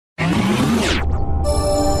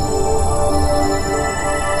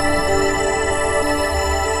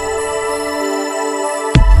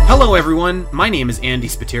Hello everyone, my name is Andy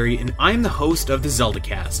Spiteri, and I'm the host of the Zelda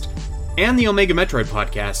Cast, and the Omega Metroid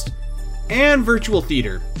podcast, and Virtual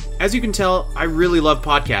Theater. As you can tell, I really love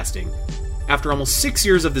podcasting. After almost 6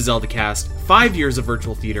 years of the Zelda Cast, 5 years of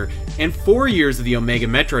Virtual Theater, and 4 years of the Omega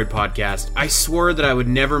Metroid podcast, I swore that I would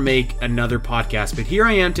never make another podcast, but here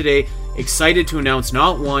I am today, excited to announce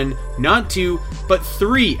not one, not two, but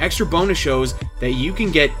 3 extra bonus shows that you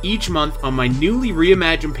can get each month on my newly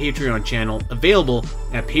reimagined Patreon channel, available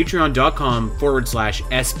at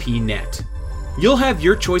patreon.com/spnet. You'll have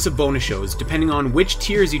your choice of bonus shows depending on which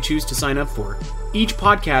tiers you choose to sign up for. Each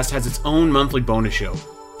podcast has its own monthly bonus show.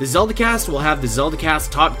 The ZeldaCast will have the ZeldaCast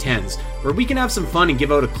Top 10s, where we can have some fun and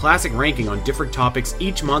give out a classic ranking on different topics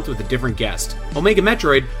each month with a different guest. Omega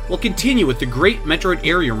Metroid will continue with the Great Metroid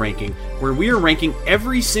Area Ranking, where we are ranking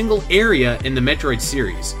every single area in the Metroid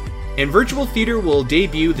series. And Virtual Theater will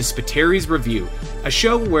debut the Spiteri's Review, a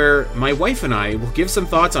show where my wife and I will give some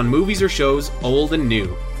thoughts on movies or shows, old and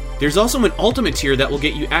new. There's also an ultimate tier that will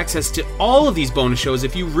get you access to all of these bonus shows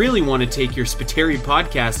if you really want to take your Spiteri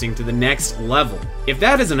podcasting to the next level. If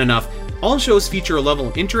that isn't enough, all shows feature a level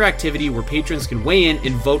of interactivity where patrons can weigh in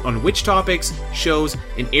and vote on which topics, shows,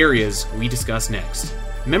 and areas we discuss next.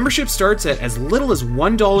 Membership starts at as little as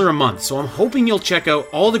 $1 a month, so I'm hoping you'll check out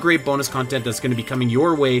all the great bonus content that's going to be coming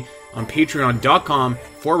your way on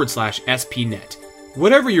patreon.com/spnet.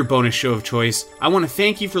 Whatever your bonus show of choice, I want to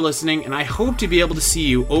thank you for listening, and I hope to be able to see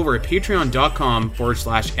you over at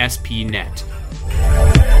patreon.com/spnet.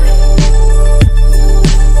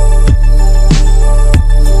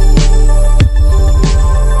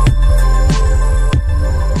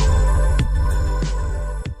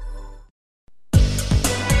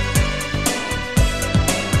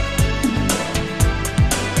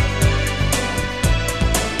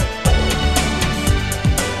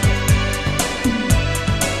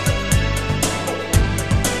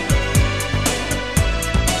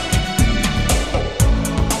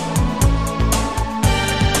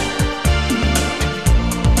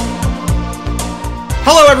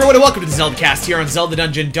 Hello everyone and welcome to the Zelda Cast here on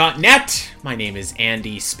ZeldaDungeon.net. My name is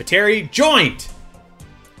Andy Spiteri, joined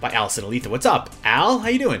by Allison Aletha. What's up, Al? How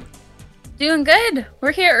you doing? Doing good.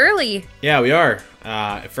 We're here early. Yeah, we are.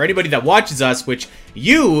 For anybody that watches us, which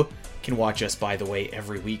you can watch us, by the way,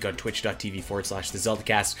 every week on twitch.tv/the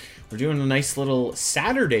ZeldaCast, we're doing a nice little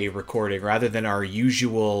Saturday recording rather than our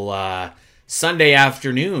usual Sunday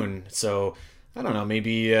afternoon. So I don't know,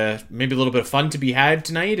 maybe a little bit of fun to be had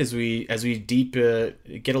tonight as we get a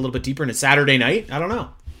little bit deeper into Saturday night. I don't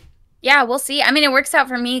know. Yeah, we'll see. I mean, it works out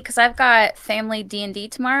for me because I've got family D&D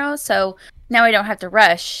tomorrow, so now I don't have to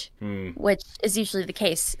rush, which is usually the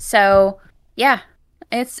case. So yeah,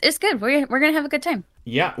 it's good. We're gonna have a good time.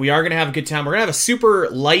 Yeah, we are gonna have a good time. We're gonna have a super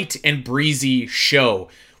light and breezy show,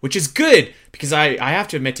 which is good because I have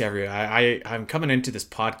to admit to everyone, I'm coming into this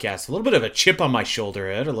podcast a little bit of a chip on my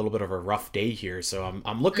shoulder. I had a little bit of a rough day here, so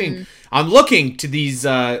I'm looking to these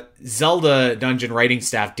Zelda Dungeon writing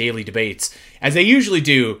staff daily debates, as they usually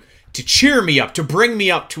do, to cheer me up, to bring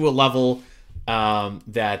me up to a level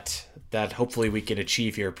that hopefully we can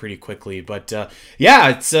achieve here pretty quickly. But yeah,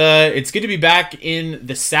 it's good to be back in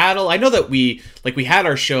the saddle. I know that we had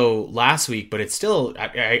our show last week, but it's still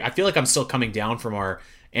I feel like I'm still coming down from our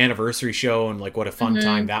anniversary show and like what a fun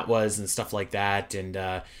time that was and stuff like that, and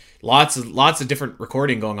lots of different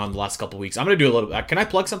recording going on the last couple of weeks. I'm gonna do a little. Can I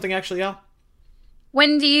plug something actually, Al?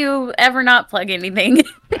 When do you ever not plug anything?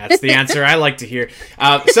 That's the answer I like to hear.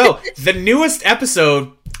 So the newest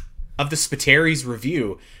episode of the Spiteri's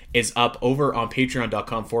Review is up over on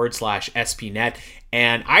patreon.com/spnet,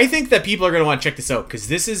 and I think that people are going to want to check this out because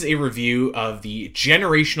this is a review of the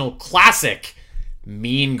generational classic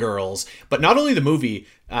Mean Girls. But not only the movie,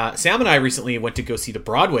 Sam and I recently went to go see the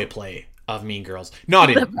Broadway play of Mean Girls. Not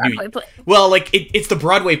in New York. Well, like it's the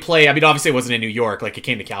Broadway play. I mean, obviously it wasn't in New York, like it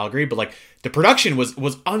came to Calgary, but like the production was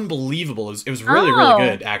unbelievable. It was really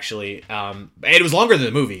good, actually. It was longer than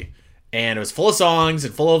the movie, and it was full of songs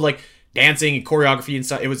and full of like dancing and choreography and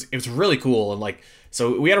stuff. It was really cool, and like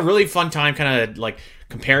so we had a really fun time, kind of like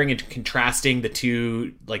comparing and contrasting the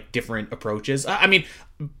two like different approaches. I mean,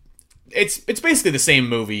 it's basically the same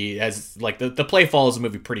movie as like the play follows the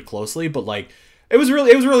movie pretty closely, but like it was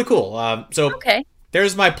really cool. So okay,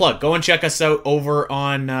 there's my plug. Go and check us out over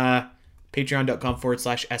on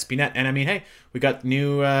patreon.com/spnet. And I mean, hey, we got the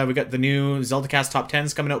new ZeldaCast Top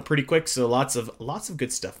 10s coming out pretty quick, so lots of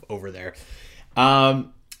good stuff over there.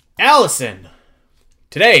 Allison,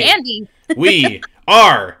 today Andy. we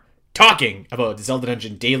are talking about the Zelda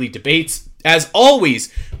Dungeon daily debates. As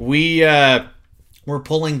always, we're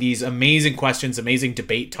pulling these amazing questions, amazing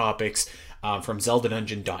debate topics from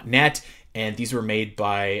ZeldaDungeon.net, and these were made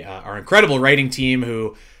by our incredible writing team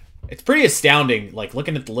who, it's pretty astounding, like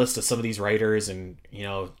looking at the list of some of these writers, and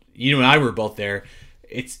you and I were both there.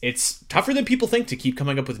 It's tougher than people think to keep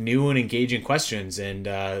coming up with new and engaging questions, and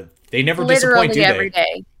they never disappoint, do they? Every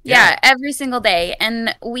day. Yeah, every single day.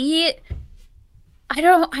 And I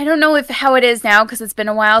don't know how it is now, because it's been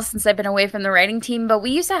a while since I've been away from the writing team, but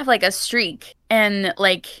we used to have like a streak, and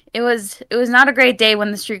like it was not a great day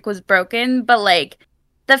when the streak was broken, but like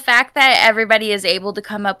the fact that everybody is able to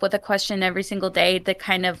come up with a question every single day that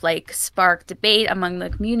kind of like spark debate among the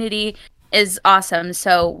community is awesome.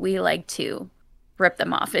 So we like to rip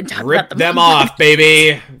them off and talk about them off,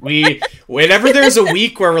 baby. Whenever there's a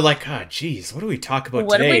week where we're like, oh geez, what do we talk about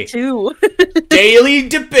today? What do we do? Daily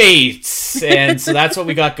debates. And so that's what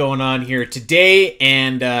we got going on here today.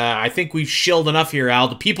 And I think we've shilled enough here, Al.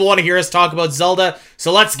 The people want to hear us talk about Zelda,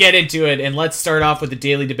 so let's get into it. And let's start off with the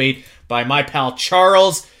daily debate by my pal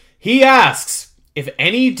Charles. He asks, if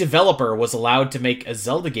any developer was allowed to make a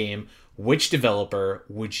Zelda game, which developer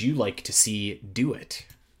would you like to see do it?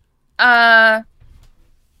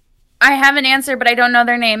 I have an answer, but I don't know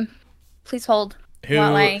their name. Please hold.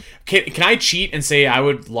 Can I cheat and say I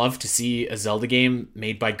would love to see a Zelda game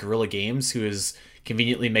made by Guerrilla Games, who is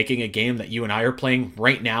conveniently making a game that you and I are playing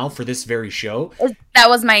right now for this very show? That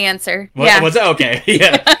was my answer. Was that okay?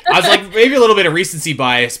 Yeah. I was like, maybe a little bit of recency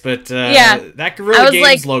bias, but that Guerrilla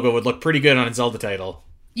Games logo would look pretty good on a Zelda title.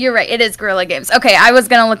 You're right. It is Guerrilla Games. Okay, I was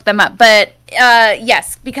going to look them up, but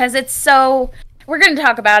yes, because it's so... We're going to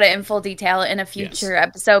talk about it in full detail in a future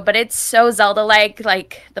episode, but it's so Zelda-like,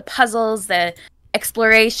 like the puzzles, the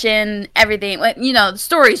exploration, everything. The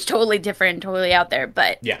story's totally different, totally out there,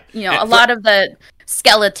 but a lot of the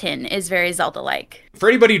skeleton is very Zelda-like. For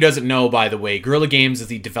anybody who doesn't know, by the way, Guerrilla Games is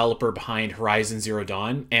the developer behind Horizon Zero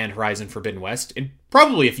Dawn and Horizon Forbidden West, and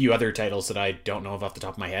probably a few other titles that I don't know of off the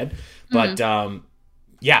top of my head, but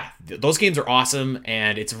those games are awesome,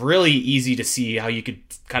 and it's really easy to see how you could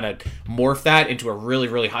kind of morph that into a really,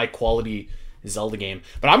 really high-quality Zelda game.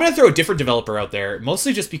 But I'm going to throw a different developer out there,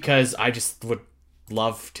 mostly just because I just would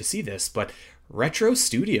love to see this, but Retro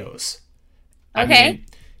Studios. Okay.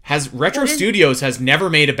 Retro Studios has never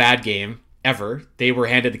made a bad game, ever. They were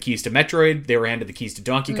handed the keys to Metroid, they were handed the keys to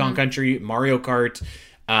Donkey Kong Country, Mario Kart.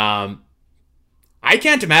 I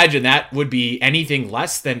can't imagine that would be anything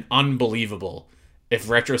less than unbelievable if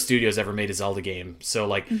Retro Studios ever made a Zelda game. So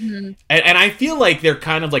like, and I feel like they're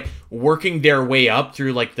kind of like working their way up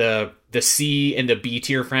through like the C and the B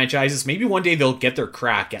tier franchises. Maybe one day they'll get their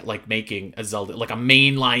crack at like making a Zelda, like a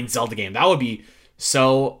mainline Zelda game. That would be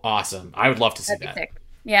so awesome. I would love to see that. Sick.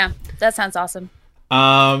 Yeah, that sounds awesome.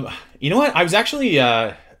 You know what? I was actually,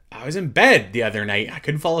 I was in bed the other night. I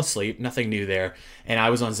couldn't fall asleep. Nothing new there. And I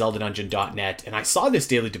was on ZeldaDungeon.net, and I saw this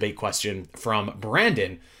daily debate question from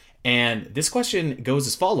Brandon. And this question goes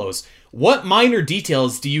as follows. What minor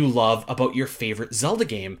details do you love about your favorite Zelda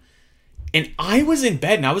game? And I was in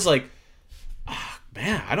bed and I was like,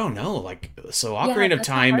 man, I don't know. Like, so Ocarina of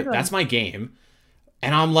Time, that's my game.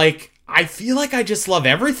 And I'm like, I feel like I just love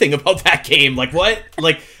everything about that game. Like, what?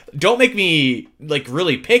 Like, don't make me, like,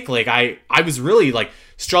 really pick. Like, I was really, like,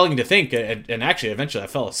 struggling to think. And actually, eventually I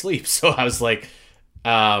fell asleep. So I was like,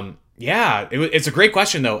 it's a great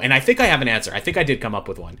question, though, and I think I have an answer. I think I did come up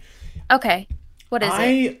with one. Okay. What is it?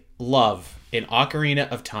 I love in Ocarina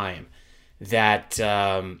of Time that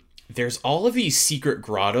there's all of these secret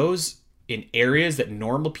grottos in areas that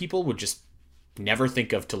normal people would just never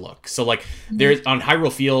think of to look. So, like, there's on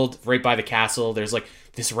Hyrule Field, right by the castle, there's, like,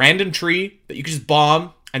 this random tree that you can just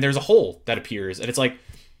bomb, and there's a hole that appears, and it's like,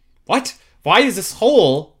 what? Why is this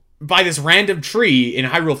hole by this random tree in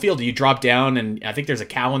Hyrule Field? You drop down, and I think there's a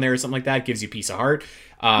cow in there or something like that. It gives you a piece of heart.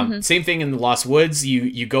 Same thing in the Lost Woods.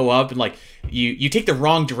 You go up and like you take the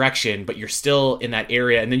wrong direction, but you're still in that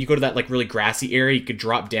area. And then you go to that like really grassy area. You could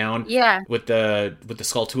drop down with the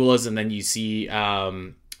Skulltulas, and then you see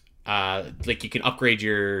like you can upgrade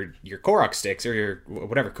your Korok sticks or your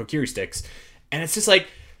whatever Kokiri sticks. And it's just like,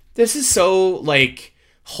 this is so like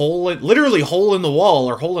literally hole in the wall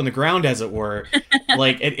or hole in the ground, as it were.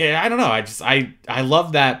 Like I don't know. I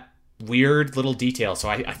love that weird little detail. So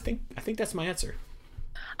I think that's my answer.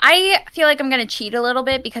 I feel like I'm going to cheat a little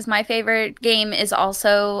bit because my favorite game is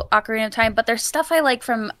also Ocarina of Time, but there's stuff I like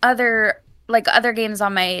from other games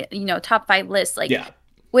on my, top 5 list. Like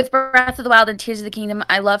with Breath of the Wild and Tears of the Kingdom,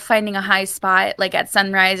 I love finding a high spot like at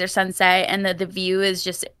sunrise or sunset, and the view is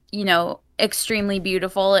just, extremely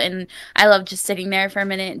beautiful, and I love just sitting there for a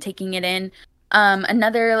minute and taking it in.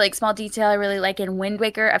 Another like small detail I really like in Wind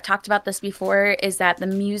Waker, I've talked about this before, is that the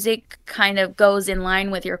music kind of goes in line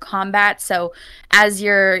with your combat. So as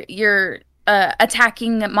you're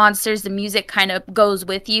attacking monsters, the music kind of goes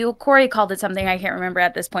with you. Corey called it something I can't remember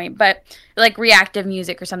at this point, but like reactive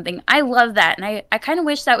music or something. I love that, and I kind of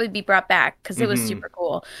wish that would be brought back because it was super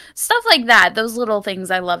cool. Stuff like that, those little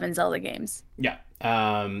things I love in Zelda games. Yeah,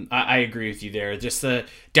 I agree with you there. Just the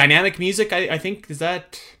dynamic music, I think, is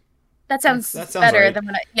that... That sounds better right. Than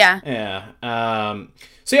what yeah.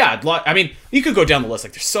 So yeah, I mean, you could go down the list.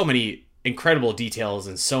 Like, there's so many incredible details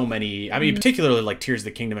and so many. I mean, particularly like Tears of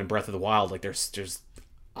the Kingdom and Breath of the Wild. Like, there's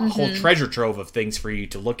a whole treasure trove of things for you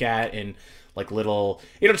to look at, and like little.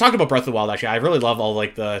 Talking about Breath of the Wild, actually, I really love all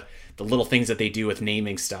like the little things that they do with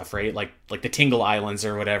naming stuff, right? Like the Tingle Islands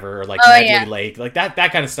or whatever, or like Medley Lake, like that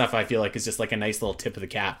kind of stuff. I feel like is just like a nice little tip of the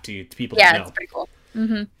cap to people. Yeah, to know. It's pretty cool.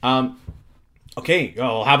 Okay,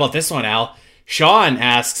 well, how about this one, Al? Sean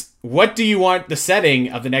asks, what do you want the setting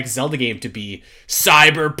of the next Zelda game to be?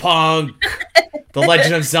 Cyberpunk! The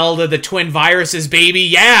Legend of Zelda, the Twin Viruses, baby,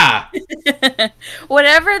 yeah!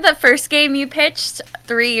 Whatever the first game you pitched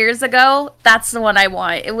 3 years ago, that's the one I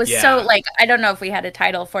want. It was so, like, I don't know if we had a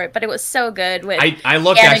title for it, but it was so good. With I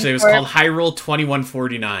looked, actually, it was called Hyrule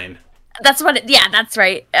 2149. That's what that's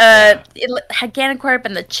right. It had Ganoncorp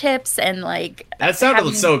and the chips and like... That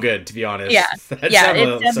sounded so good, to be honest. Yeah. That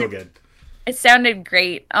sounded so good. It sounded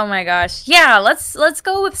great. Oh my gosh. Yeah, let's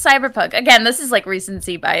go with Cyberpunk. Again, this is like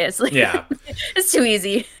recency bias. Like, yeah. It's too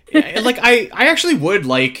easy. Yeah, like, I actually would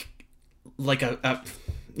like a...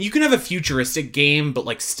 You can have a futuristic game, but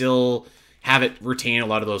like still have it retain a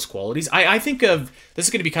lot of those qualities. I think of... This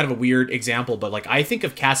is going to be kind of a weird example, but like I think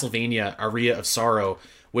of Castlevania Aria of Sorrow,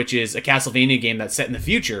 which is a Castlevania game that's set in the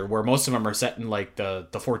future, where most of them are set in like the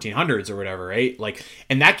 1400s or whatever, right? Like,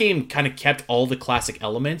 and that game kind of kept all the classic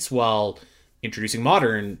elements while introducing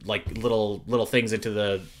modern like little things into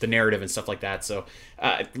the narrative and stuff like that. So,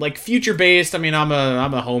 like future based, I mean, I'm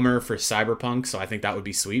a homer for Cyberpunk, so I think that would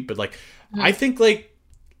be sweet. But like, I think like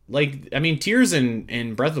I mean, Tears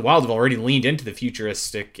and Breath of the Wild have already leaned into the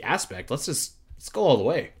futuristic aspect. Let's go all the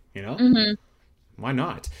way, you know? Why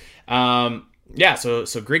not? Yeah, so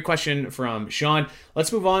great question from Sean.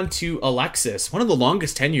 Let's move on to Alexis, one of the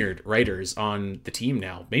longest tenured writers on the team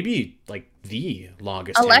now. Maybe like the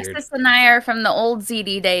longest Alexis tenured. And I are from the old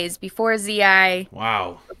ZD days, before ZI.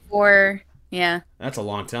 Wow. Yeah. That's a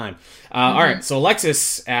long time. All right, so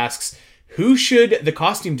Alexis asks, who should the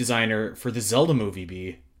costume designer for the Zelda movie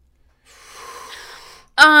be?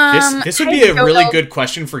 This would be a really good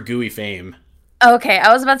question for Gooey fame. Okay,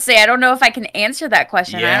 I was about to say, I don't know if I can answer that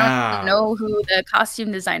question. Yeah. I don't know who the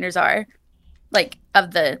costume designers are, like, of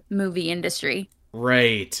the movie industry.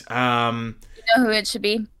 Right. You know who it should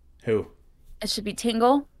be? Who? It should be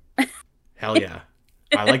Tingle. Hell yeah.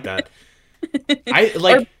 I like that.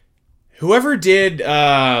 Whoever did,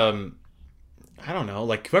 I don't know,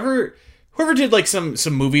 like, whoever did, like, some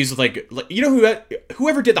movies with, like you know,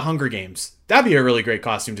 whoever did the Hunger Games. That'd be a really great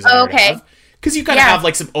costume designer to have. Because you kind of have,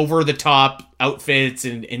 like, some over-the-top outfits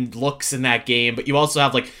and looks in that game, but you also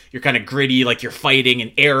have, like, you're kind of gritty, like, you're fighting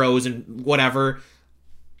and arrows and whatever.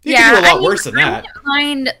 You can do a lot worse than that. I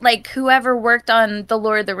find, like, whoever worked on The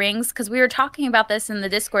Lord of the Rings, because we were talking about this in the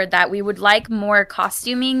Discord, that we would like more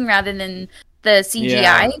costuming rather than the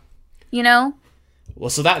CGI, you know?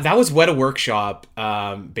 Well, so that was Weta Workshop,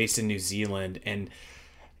 based in New Zealand, and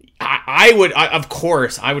I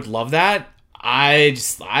would love that. I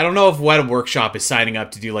don't know if Weta Workshop is signing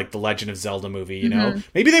up to do like the Legend of Zelda movie, you know?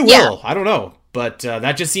 Maybe they will. I don't know. But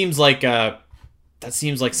that just seems like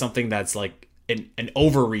something that's like an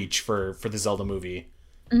overreach for the Zelda movie.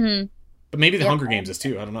 But maybe the Hunger Games is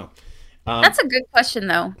too. I don't know. That's a good question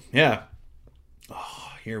though. Yeah.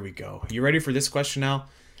 Oh, here we go. You ready for this question now?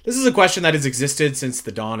 This is a question that has existed since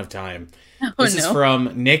the dawn of time. This is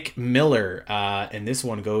from Nick Miller, and this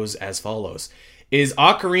one goes as follows. Is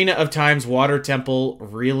Ocarina of Time's water temple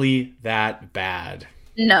really that bad?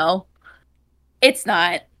 No, it's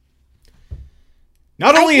not.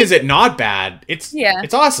 Not only is it not bad, it's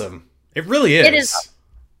awesome. It really is. It is.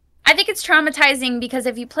 I think it's traumatizing because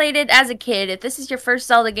if you played it as a kid, if this is your first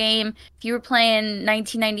Zelda game, if you were playing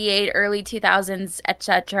 1998, early 2000s,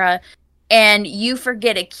 etc., and you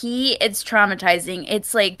forget a key, it's traumatizing.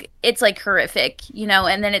 It's like horrific, you know,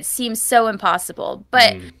 and then it seems so impossible.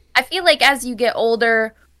 But I feel like as you get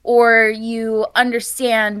older or you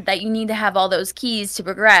understand that you need to have all those keys to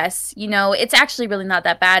progress, you know, it's actually really not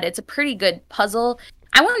that bad. It's a pretty good puzzle.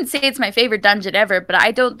 I wouldn't say it's my favorite dungeon ever, but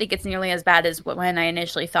I don't think it's nearly as bad as when I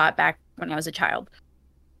initially thought back when I was a child.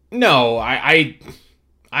 No, I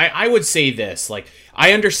would say this. Like,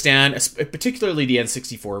 I understand, particularly the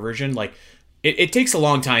N64 version, like, it takes a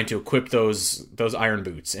long time to equip those iron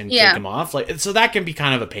boots and take them off. Like, so that can be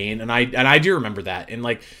kind of a pain, and I do remember that. And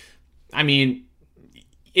like, I mean,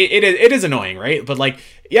 it is annoying, right? But like,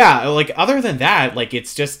 yeah, like other than that, like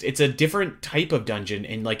it's a different type of dungeon,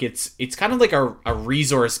 and like it's kind of like a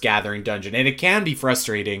resource gathering dungeon, and it can be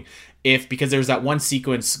frustrating if, because there's that one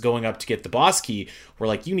sequence going up to get the boss key where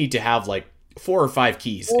like you need to have like 4 or 5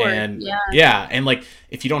 keys, and yeah, and like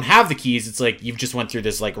if you don't have the keys, it's like you've just went through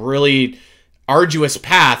this like really arduous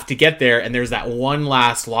path to get there, and there's that one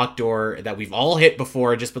last locked door that we've all hit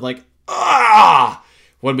before, just been like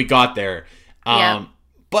when we got there.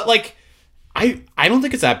 But like I don't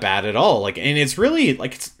think it's that bad at all. Like, and it's really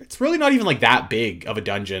like it's really not even like that big of a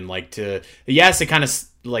dungeon. Like, to yes, it kind of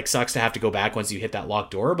like sucks to have to go back once you hit that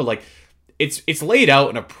locked door, but like it's laid out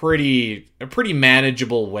in a pretty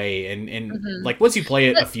manageable way, and like once you play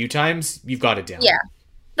it a few times, you've got it down. Yeah.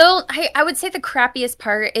 Though I would say the crappiest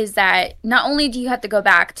part is that not only do you have to go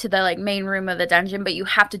back to the like main room of the dungeon, but you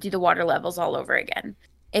have to do the water levels all over again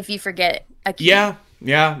if you forget a key. Yeah,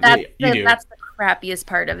 you do. That's the crappiest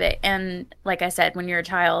part of it. And like I said, when you're a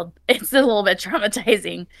child, it's a little bit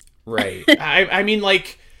traumatizing. Right. I mean,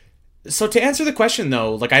 like, so to answer the question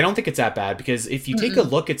though, like I don't think it's that bad, because if you take a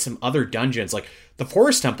look at some other dungeons, like the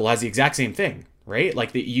Forest Temple has the exact same thing. Right, like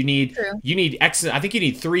you need I think you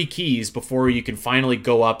need 3 keys before you can finally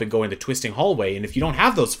go up and go in the twisting hallway. And if you don't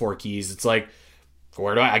have those 4 keys, it's like,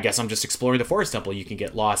 where do I guess I'm just exploring the Forest Temple. You can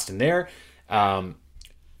get lost in there.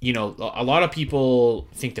 You know, a lot of people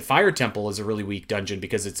think the Fire Temple is a really weak dungeon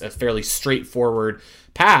because it's a fairly straightforward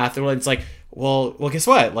path. And it's like, well, guess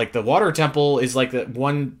what? Like the Water Temple is like the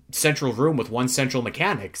one central room with one central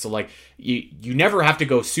mechanic. So like you never have to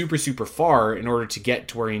go super far in order to get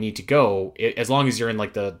to where you need to go, as long as you're in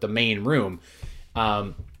like the main room.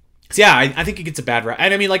 So yeah, I think it gets a bad rap.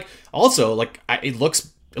 And I mean, like also like it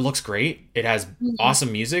looks great. It has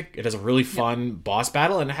awesome music. It has a really fun boss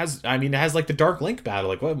battle, and it has like the Dark Link battle.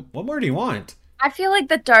 Like what more do you want? I feel like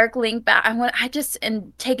the Dark Link battle, I just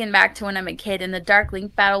am taken back to when I'm a kid, and the Dark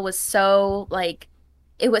Link battle was so, like,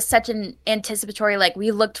 it was such an anticipatory, like, we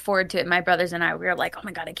looked forward to it, my brothers and I. We were like, oh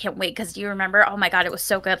my god, I can't wait, because do you remember? Oh my god, it was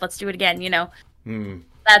so good. Let's do it again, you know?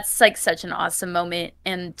 That's, like, such an awesome moment,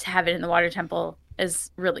 and to have it in the Water Temple is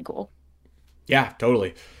really cool. Yeah,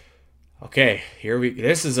 totally. Okay,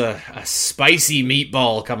 this is a spicy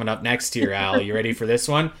meatball coming up next here, Al. You ready for this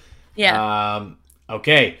one? Yeah.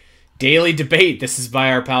 Okay. Daily debate. This is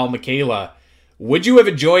by our pal Michaela. Would you have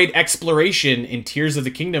enjoyed exploration in Tears of the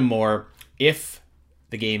Kingdom more if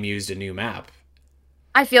the game used a new map?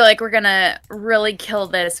 I feel like we're gonna really kill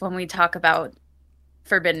this when we talk about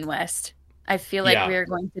Forbidden West. I feel like we're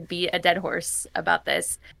going to beat a dead horse about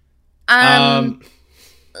this.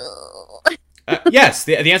 Yes,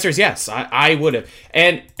 the answer is yes. I would have,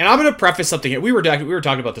 and I'm going to preface something here. We were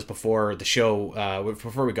talking about this before the show,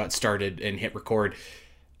 before we got started and hit record.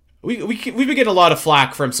 We've been getting a lot of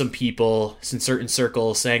flack from some people in certain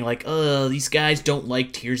circles saying like, oh, these guys don't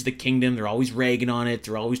like Tears of the Kingdom. They're always ragging on it.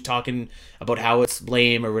 They're always talking about how it's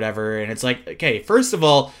lame or whatever. And it's like, okay, first of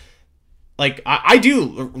all, like I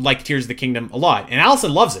do like Tears of the Kingdom a lot, and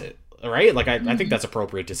Allison loves it, right? Like I think that's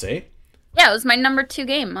appropriate to say. Yeah, it was my number 2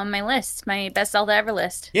 game on my list, my best Zelda ever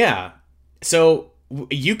list. Yeah. So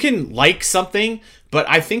you can like something, but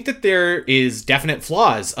I think that there is definite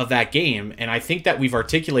flaws of that game, and I think that we've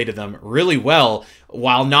articulated them really well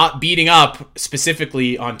while not beating up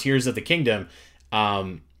specifically on Tears of the Kingdom.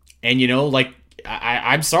 And you know, like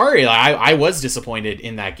I'm sorry, I was disappointed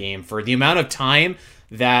in that game for the amount of time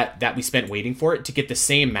that we spent waiting for it to get the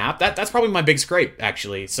same map. That's probably my big gripe,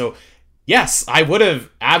 actually. So yes, I would have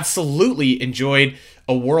absolutely enjoyed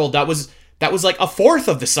a world that was like a fourth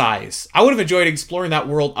of the size. I would have enjoyed exploring that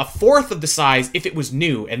world a fourth of the size if it was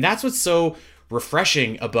new. And that's what's so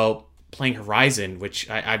refreshing about playing Horizon, which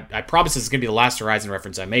I promise this is going to be the last Horizon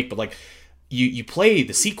reference I make, but like you play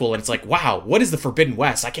the sequel and it's like, wow, what is the Forbidden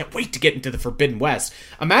West? I can't wait to get into the Forbidden West.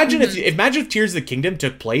 Imagine if Tears of the Kingdom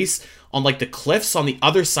took place on like the cliffs on the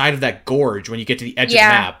other side of that gorge when you get to the edge of the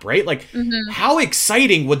map, right? Like how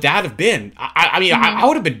exciting would that have been? I mean, I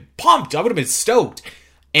would have been pumped. I would have been stoked.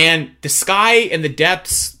 And the sky and the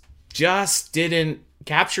depths just didn't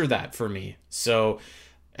capture that for me. So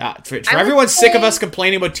for everyone sick of us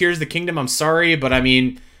complaining about Tears of the Kingdom, I'm sorry, but I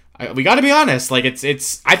mean, we got to be honest. Like I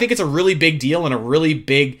think it's a really big deal and a really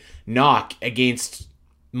big knock against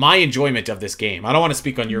my enjoyment of this game. I don't want to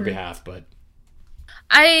speak on your behalf, but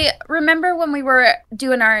I remember when we were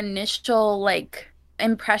doing our initial like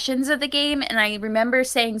impressions of the game, and I remember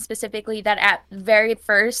saying specifically that at very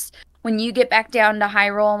first, when you get back down to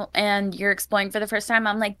Hyrule and you're exploring for the first time,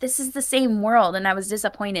 I'm like, this is the same world, and I was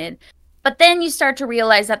disappointed. But then you start to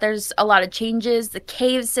realize that there's a lot of changes, the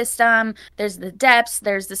cave system, there's the depths,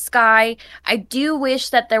 there's the sky. I do wish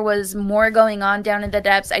that there was more going on down in the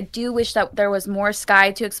depths. I do wish that there was more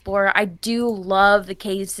sky to explore. I do love the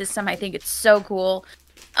cave system. I think it's so cool.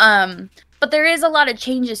 But there is a lot of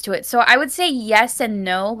changes to it. So I would say yes and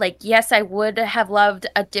no. Like, yes, I would have loved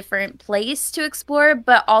a different place to explore,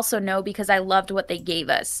 but also no, because I loved what they gave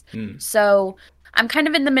us. So I'm kind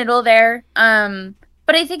of in the middle there.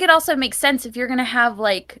 But I think it also makes sense if you're going to have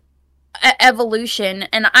like evolution,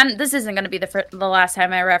 and this isn't going to be the last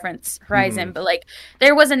time I reference Horizon, but like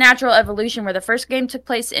there was a natural evolution where the first game took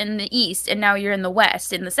place in the East and now you're in the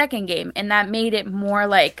West in the second game, and that made it more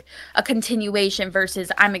like a continuation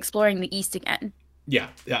versus I'm exploring the East again. Yeah,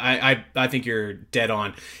 I think you're dead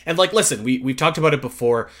on. And like, listen, we've talked about it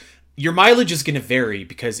before. Your mileage is going to vary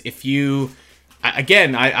because if you...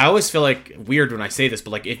 Again, I always feel like weird when I say this, but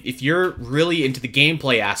like if you're really into the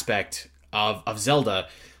gameplay aspect of Zelda,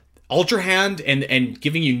 Ultra Hand and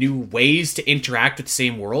giving you new ways to interact with the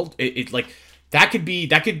same world, it like that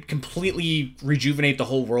could completely rejuvenate the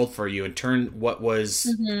whole world for you and turn what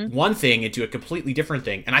was one thing into a completely different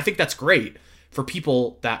thing. And I think that's great for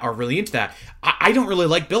people that are really into that. I don't really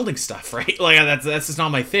like building stuff, right? Like that's just not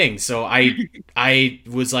my thing. So I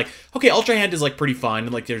was like, okay, Ultra Hand is like pretty fun,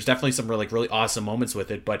 and like there's definitely some really awesome moments with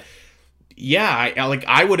it. But yeah,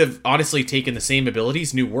 I would have honestly taken the same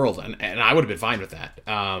abilities, New World, and I would have been fine with that.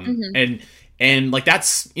 And like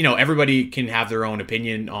that's, you know, everybody can have their own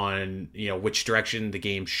opinion on, you know, which direction the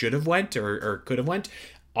game should have went or could have went.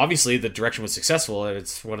 Obviously, the direction was successful, and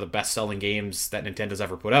it's one of the best selling games that Nintendo's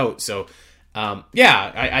ever put out. So.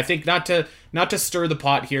 I think not to stir the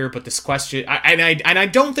pot here, but this question, I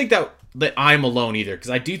don't think that I'm alone either, because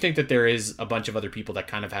I do think that there is a bunch of other people that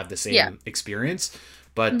kind of have the same experience.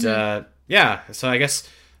 But so I guess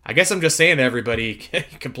I'm just saying to everybody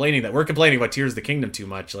complaining that we're complaining about Tears of the Kingdom too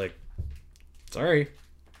much. Like, sorry.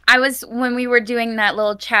 When we were doing that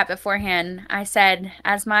little chat beforehand, I said,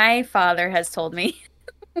 as my father has told me,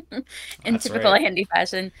 in That's typical Handy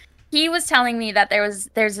fashion. He was telling me that there's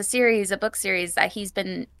a book series that he's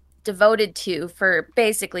been devoted to for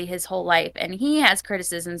basically his whole life, and he has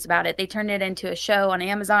criticisms about it. They turned it into a show on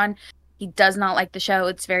Amazon. He does not like the show.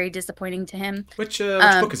 It's very disappointing to him. Which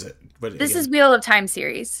book is it? This is Wheel of Time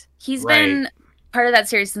series. He's been part of that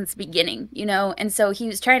series since the beginning, you know, and so he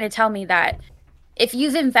was trying to tell me that if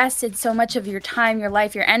you've invested so much of your time, your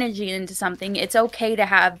life, your energy into something, it's okay to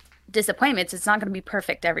have disappointments. It's not going to be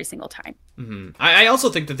perfect every single time. I also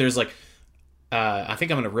think that there's like I think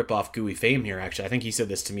I'm going to rip off Gooey Fame here, actually. I think he said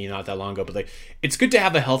this to me not that long ago, but like it's good to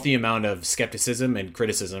have a healthy amount of skepticism and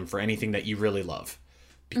criticism for anything that you really love,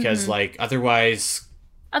 because like otherwise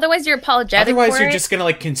you're apologetic. Otherwise you're just going to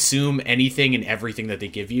like consume anything and everything that they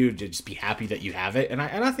give you to just be happy that you have it, and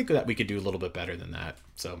I think that we could do a little bit better than that.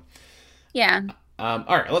 So yeah. All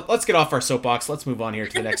right, let's get off our soapbox. Let's move on here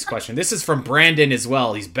to the next question. This is from Brandon as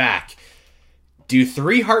well. He's back. Do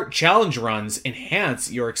 3-heart challenge runs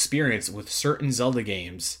enhance your experience with certain Zelda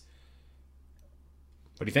games?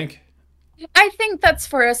 What do you think? I think that's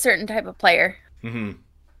for a certain type of player.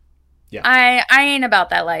 Yeah. I ain't about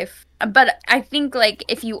that life. But I think like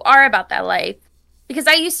if you are about that life, because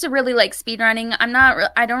I used to really like speedrunning.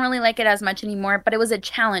 I don't really like it as much anymore, but it was a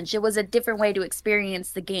challenge. It was a different way to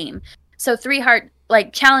experience the game. So 3-heart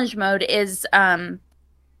like challenge mode is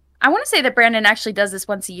I want to say that Brandon actually does this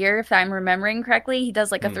once a year, if I'm remembering correctly. He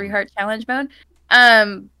does like a 3-heart challenge mode.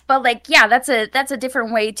 But like, yeah, that's a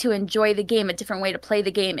different way to enjoy the game, a different way to play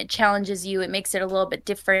the game. It challenges you. It makes it a little bit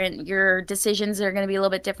different. Your decisions are going to be a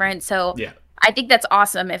little bit different. So yeah. I think that's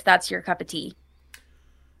awesome if that's your cup of tea.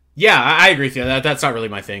 Yeah, I agree with you. That's not really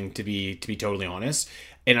my thing, to be totally honest.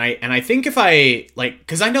 And I think if I like,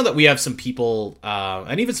 because I know that we have some people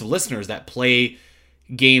and even some listeners that play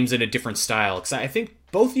games in a different style. Because I think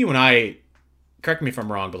both you and I, correct me if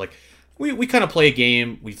I'm wrong, but like we kind of play a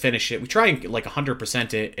game, we finish it, we try and like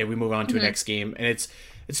 100% it, and we move on to a next game. And it's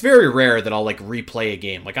very rare that I'll like replay a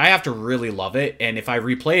game. Like I have to really love it, and if I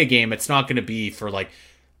replay a game, it's not going to be for like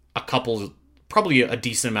probably a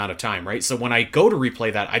decent amount of time, right? So when I go to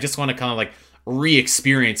replay that, I just want to kind of like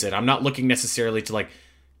re-experience it. I'm not looking necessarily to like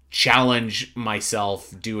challenge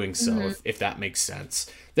myself doing so, if that makes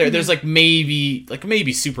sense. There's like maybe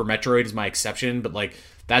Super Metroid is my exception, but like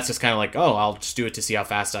that's just kind of like, oh, I'll just do it to see how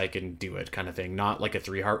fast I can do it kind of thing. Not like a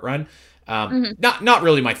 3-heart run. Not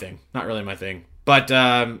really my thing. Not really my thing. But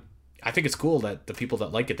I think it's cool that the people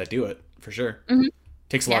that like it, that do it, for sure.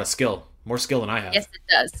 Takes a lot of skill. More skill than I have. Yes, it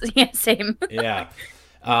does. Yeah, same. Yeah.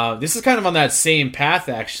 This is kind of on that same path,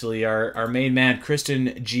 actually. Our main man,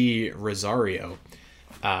 Kristen G. Rosario,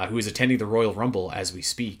 who is attending the Royal Rumble as we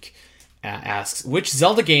speak. asks, which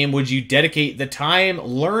Zelda game would you dedicate the time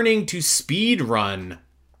learning to speed run?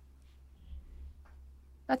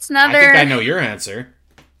 That's another. I think I know your answer.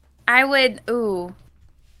 I would. Ooh.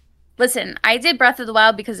 Listen, I did Breath of the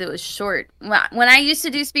Wild because it was short. When I used to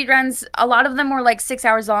do speedruns, a lot of them were like 6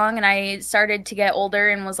 hours long, and I started to get older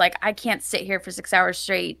and was like, I can't sit here for 6 hours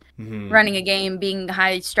straight running a game, being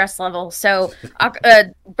high stress level. So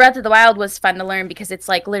Breath of the Wild was fun to learn because it's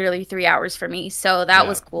like literally 3 hours for me. So that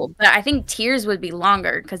was cool. But I think Tears would be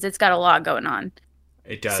longer because it's got a lot going on.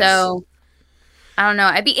 It does. So I don't know.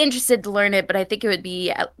 I'd be interested to learn it, but I think it would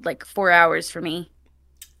be like 4 hours for me.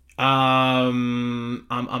 Like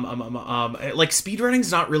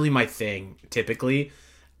speedrunning's not really my thing typically.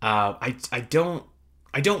 I don't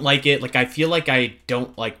like it. Like I feel like I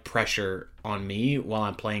don't like pressure on me while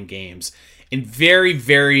I'm playing games. In very,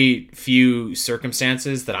 very few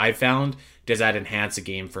circumstances that I've found does that enhance a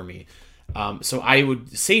game for me. So I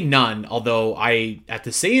would say none, although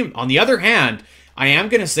on the other hand, I am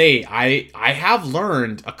going to say I have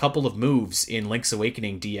learned a couple of moves in Link's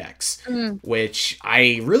Awakening DX, which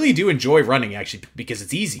I really do enjoy running, actually, because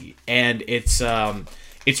it's easy and it's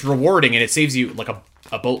rewarding and it saves you like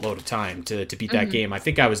a boatload of time to beat that game. I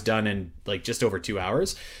think I was done in like just over 2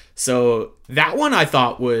 hours. So that one I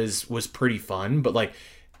thought was pretty fun, but like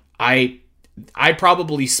I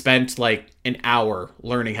probably spent like an hour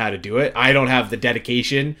learning how to do it. I don't have the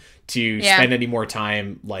dedication to spend any more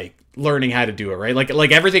time like learning how to do it, right?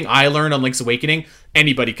 Like everything I learned on Link's Awakening,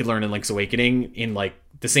 anybody could learn in Link's Awakening in like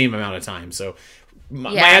the same amount of time. So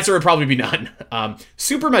my answer would probably be none.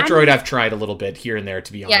 Super Metroid I've tried a little bit here and there,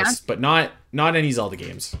 to be honest, but not any Zelda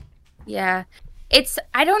games. Yeah.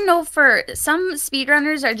 I don't know, for some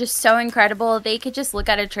speedrunners are just so incredible. They could just look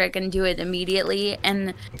at a trick and do it immediately.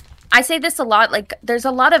 And I say this a lot, like there's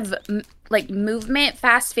a lot of like movement,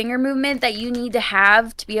 fast finger movement that you need to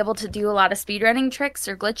have to be able to do a lot of speedrunning tricks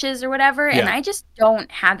or glitches or whatever. And I just don't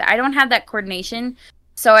have that. I don't have that coordination.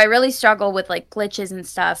 So I really struggle with like glitches and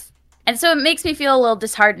stuff. And so it makes me feel a little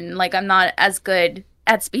disheartened. Like I'm not as good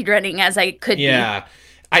at speedrunning as I could be. Yeah.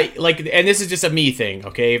 I like, and this is just a me thing,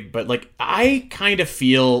 okay? But like, I kind of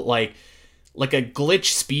feel like a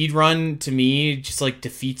glitch speed run to me just like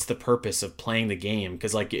defeats the purpose of playing the game.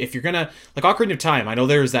 Because like if you're gonna like Ocarina of Time, I know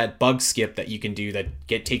there's that bug skip that you can do that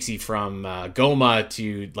takes you from Goma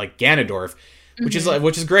to like Ganondorf, which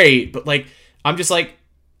is great. But like I'm just like,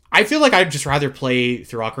 I feel like I'd just rather play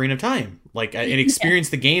through Ocarina of Time, like and experience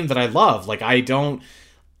the game that I love. Like I don't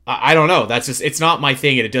know. That's just, it's not my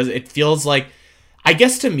thing. And it feels like, I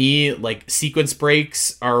guess to me, like sequence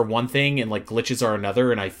breaks are one thing and like glitches are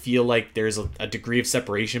another, and I feel like there's a degree of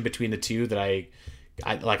separation between the two that I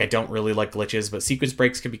don't really like glitches, but sequence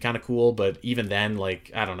breaks can be kind of cool. But even then,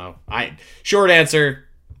 like I don't know. Short answer,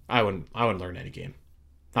 I wouldn't learn any game.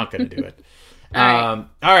 Not gonna do it. All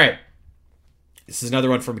right. This is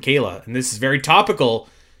another one from Michaela, and this is very topical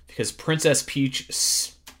because Princess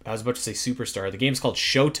Peach, I was about to say Superstar. The game's called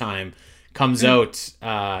Showtime. Comes out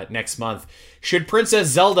next month. Should Princess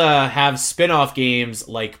Zelda have spin-off games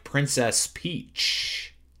like Princess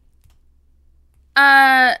Peach?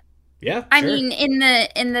 Yeah, sure. I mean,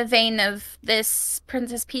 in the vein of this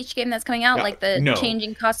Princess Peach game that's coming out, like the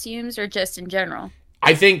changing costumes, or just in general?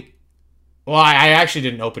 I think. Well, I actually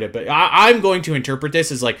didn't open it, but I'm going to interpret this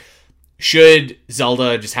as like, should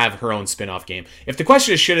Zelda just have her own spin-off game? If the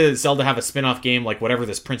question is, should Zelda have a spin-off game like whatever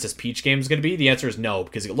this Princess Peach game is going to be, the answer is no,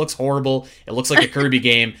 because it looks horrible. It looks like a Kirby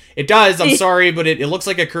game. It does, I'm sorry, but it looks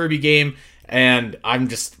like a Kirby game, and I'm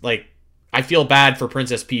just like, I feel bad for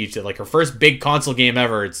Princess Peach that like her first big console game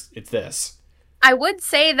ever, it's this. I would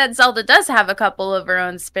say that Zelda does have a couple of her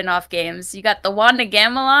own spin-off games. You got the Wand of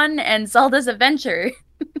Gamelon and Zelda's Adventure.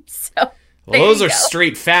 So well, those are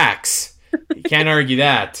straight facts. You can't argue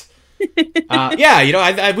that.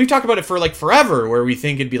 We've talked about it for like forever, where we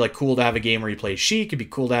think it'd be like cool to have a game where you play Sheik. It'd be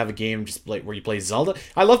cool to have a game just like where you play Zelda.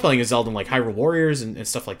 I love playing as Zelda in like Hyrule Warriors and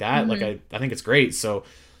stuff like that. Like I think it's great. So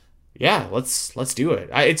yeah, let's do it.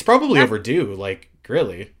 It's probably overdue. Like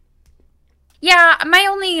really. Yeah, my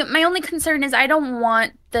only concern is I don't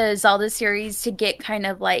want the Zelda series to get kind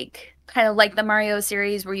of like the Mario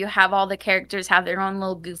series, where you have all the characters have their own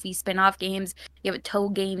little goofy spin-off games. You have a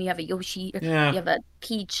Toad game, you have a Yoshi, you have a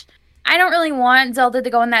Peach. I don't really want Zelda to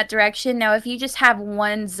go in that direction. Now, if you just have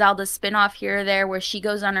one Zelda spin-off here or there where she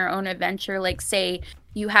goes on her own adventure, like say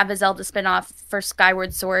you have a Zelda spin-off for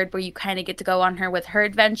Skyward Sword where you kind of get to go on her with her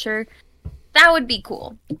adventure, that would be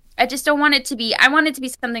cool. I just don't want it to be, I want it to be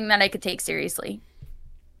something that I could take seriously.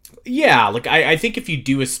 Yeah, like I think if you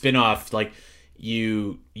do a spin-off, like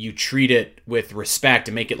you treat it with respect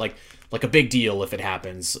and make it like a big deal if it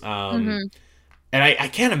happens. And I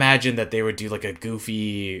can't imagine that they would do like a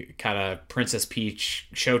goofy kind of Princess Peach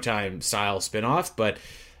Showtime style spinoff, but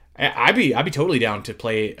I'd be totally down to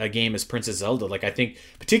play a game as Princess Zelda. Like, I think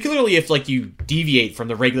particularly if like you deviate from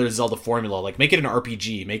the regular Zelda formula, like make it an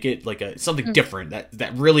RPG, make it like something different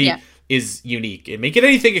that really is unique, and make it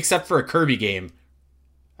anything except for a Kirby game.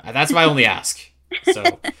 That's my only ask. So,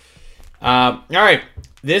 all right,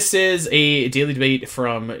 this is a daily debate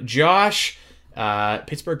from Josh,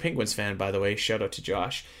 Pittsburgh Penguins fan, by the way. Shout out to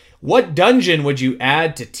Josh. What dungeon would you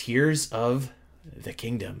add to Tears of the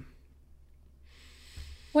Kingdom?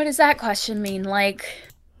 What does that question mean? Like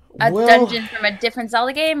a dungeon from a different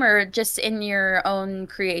Zelda game, or just in your own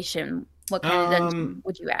creation? What kind of dungeon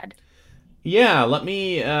would you add? Yeah, let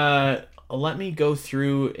me go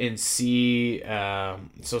through and see.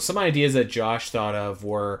 So some ideas that Josh thought of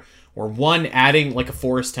were one, adding like a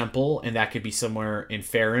forest temple, and that could be somewhere in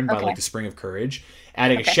Faerun by like the Spring of Courage.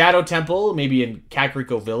 Adding a shadow temple, maybe in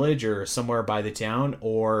Kakariko Village or somewhere by the town,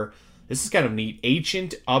 or this is kind of neat,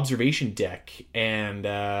 ancient observation deck, and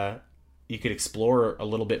you could explore a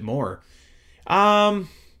little bit more. I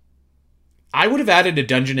would have added a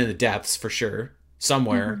dungeon in the depths for sure,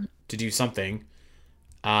 somewhere to do something.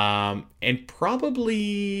 And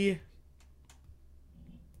probably,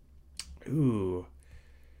 I mean,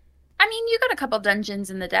 you got a couple dungeons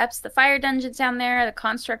in the depths. The fire dungeon's down there. The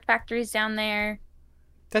construct factory's down there.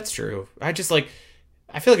 That's true. I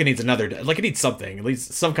feel like it needs another, like it needs something, at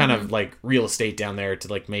least some kind of like real estate down there to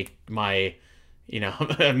like make my,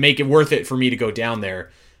 make it worth it for me to go down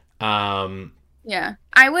there. Yeah,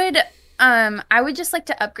 I would just like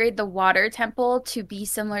to upgrade the water temple to be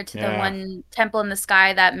similar to the one temple in the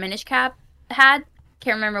sky that Minish Cap had.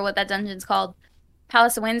 Can't remember what that dungeon's called.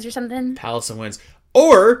 Palace of Winds or something? Palace of Winds.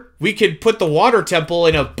 Or we could put the water temple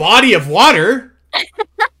in a body of water.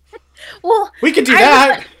 Well, we could do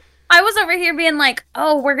that. I was over here being like,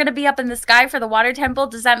 oh, we're going to be up in the sky for the water temple.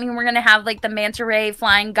 Does that mean we're going to have like the manta ray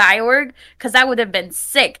flying Gaiorg? Because that would have been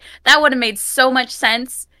sick. That would have made so much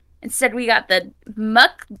sense. Instead, we got the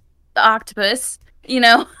muck octopus,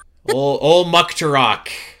 old Muktarok.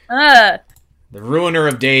 The ruiner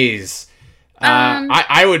of days.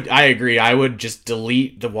 I agree. I would just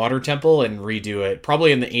delete the water temple and redo it.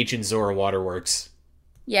 Probably in the ancient Zora waterworks.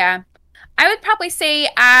 Yeah. I would probably say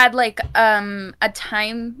add like a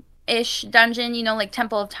time-ish dungeon, like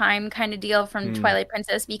Temple of Time kind of deal from Twilight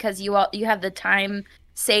Princess, because you have the time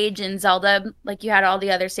sage in Zelda, like you had all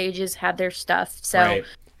the other sages have their stuff. So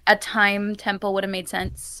a time temple would have made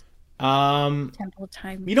sense. Temple of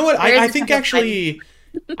Time. You know what? I think actually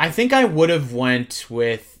I think I would have went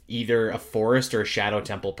with either a forest or a shadow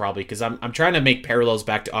temple, probably, because I'm trying to make parallels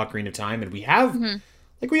back to Ocarina of Time, and we have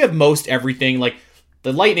we have most everything. Like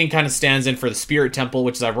the lightning kind of stands in for the spirit temple,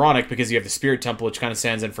 which is ironic because you have the spirit temple, which kind of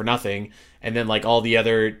stands in for nothing, and then like all the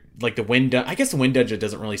other, like the wind. I guess the wind dungeon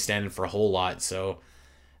doesn't really stand in for a whole lot. So,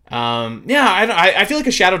 I feel like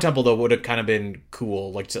a shadow temple though would have kind of been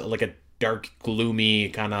cool, like a dark, gloomy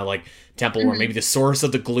kind of like temple where maybe the source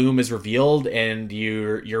of the gloom is revealed, and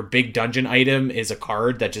your big dungeon item is a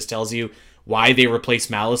card that just tells you why they replaced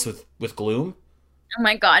Malice with gloom. Oh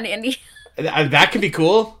my god, Andy. That could be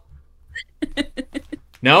cool.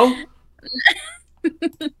 No?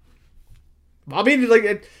 I mean,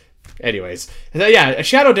 like, anyways. Yeah, a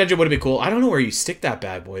shadow dungeon would have been cool. I don't know where you stick that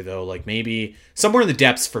bad boy, though. Like, maybe somewhere in the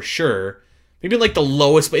depths for sure. Maybe like the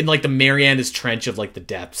lowest, in like the Mariana's Trench of like the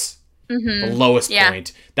depths. The lowest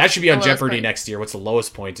point. That should be on Jeopardy next year. What's the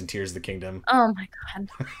lowest point in Tears of the Kingdom? Oh my god.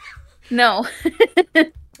 No.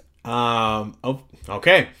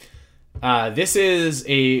 Okay. This is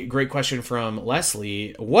a great question from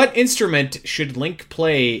Leslie. What instrument should Link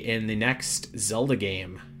play in the next Zelda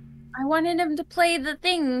game? I wanted him to play the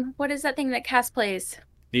thing. What is that thing that Cass plays?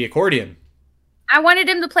 The accordion. I wanted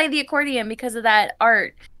him to play the accordion because of that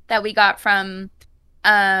art that we got from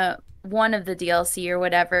one of the DLC or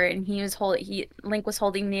whatever, and Link was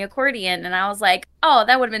holding the accordion, and I was like, oh,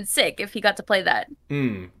 that would have been sick if he got to play that.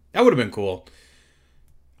 That would have been cool.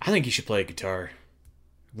 I think he should play a guitar.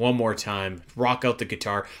 One more time, rock out the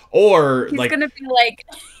guitar, or he's gonna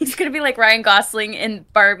be like Ryan Gosling in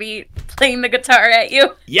Barbie playing the guitar at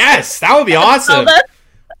you. Yes, that would be awesome.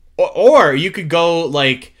 Or you could go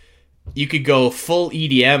full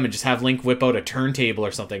EDM and just have Link whip out a turntable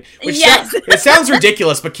or something. Which it sounds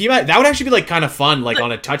ridiculous, but that would actually be like kind of fun, like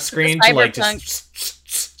on a touch screen to like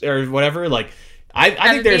just or whatever. Like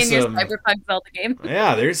I think there's some Cyberpunk Zelda game.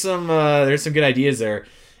 Yeah, there's some good ideas there.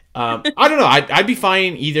 I don't know. I'd be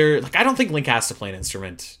fine either. Like, I don't think Link has to play an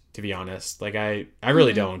instrument, to be honest. Like, I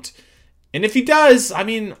really don't. And if he does, I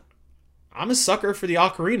mean, I'm a sucker for the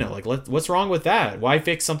ocarina. Like, what's wrong with that? Why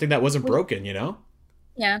fix something that wasn't broken, you know?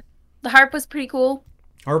 Yeah. The harp was pretty cool.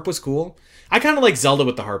 Harp was cool. I kind of like Zelda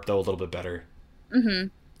with the harp, though, a little bit better.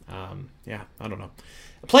 Mm-hmm. Yeah, I don't know.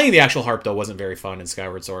 Playing the actual harp, though, wasn't very fun in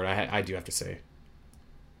Skyward Sword, I do have to say.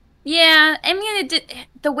 Yeah, I mean,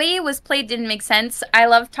 the way it was played didn't make sense. I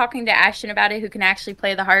love talking to Ashton about it, who can actually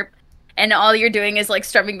play the harp, and all you're doing is like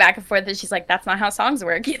strumming back and forth, and she's like, "That's not how songs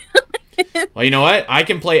work." Well, you know what? I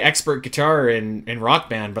can play expert guitar in Rock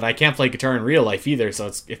Band, but I can't play guitar in real life either,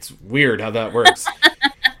 so it's weird how that works.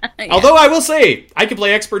 Yeah. Although I will say, I can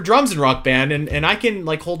play expert drums in Rock Band, and I can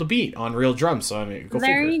like hold a beat on real drums, so I mean, go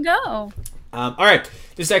there figure. You go. All right,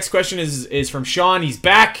 this next question is from Sean. He's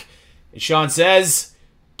back. And Sean says,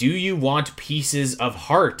 do you want pieces of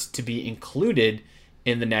heart to be included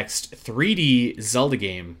in the next 3D Zelda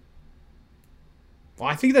game? Well,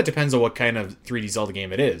 I think that depends on what kind of 3D Zelda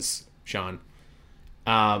game it is, Sean.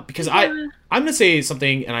 Because I'm going to say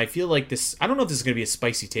something, and I feel like this... I don't know if this is going to be a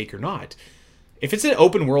spicy take or not. If it's an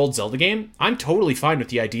open world Zelda game, I'm totally fine with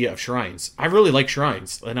the idea of shrines. I really like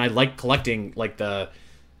shrines, and I like collecting like the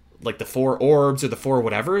 4 orbs or the 4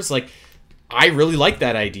 whatevers. Like, I really like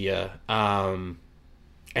that idea.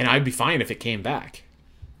 And I'd be fine if it came back.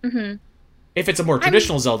 Mm-hmm. If it's a more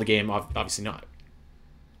traditional Zelda game, obviously not.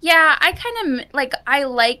 Yeah, I kind of like. I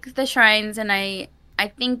like the shrines, and I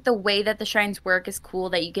think the way that the shrines work is cool.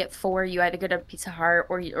 That you get 4, you either get a piece of heart,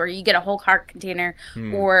 or you get a whole heart container,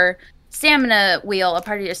 or stamina wheel, a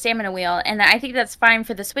part of your stamina wheel, and I think that's fine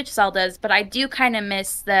for the Switch Zeldas. But I do kind of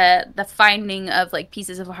miss the finding of like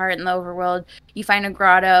pieces of heart in the overworld. You find a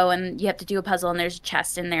grotto, and you have to do a puzzle, and there's a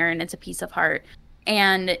chest in there, and it's a piece of heart.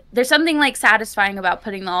 And there's something like satisfying about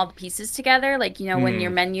putting all the pieces together. Like, you know, when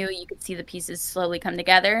your menu, you could see the pieces slowly come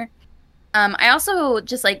together. I also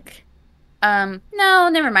just like, no,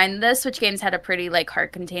 never mind. The Switch games had a pretty like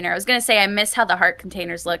heart container. I was going to say I miss how the heart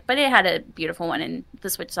containers look, but it had a beautiful one in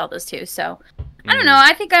the Switch Zeldas too. So I don't know.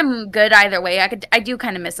 I think I'm good either way. I do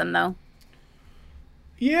kind of miss them though.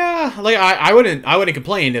 Yeah, like I wouldn't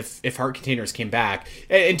complain if heart containers came back.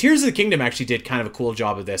 And Tears of the Kingdom actually did kind of a cool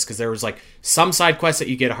job of this, because there was like some side quests that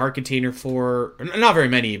you get a heart container for, not very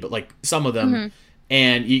many, but like some of them. Mm-hmm.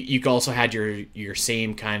 And you also had your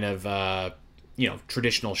same kind of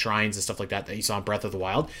traditional shrines and stuff like that you saw in Breath of the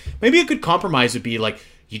Wild. Maybe a good compromise would be like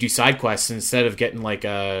you do side quests instead of getting like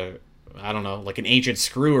I don't know, like an ancient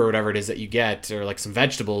screw or whatever it is that you get, or like some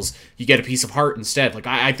vegetables, you get a piece of heart instead. Like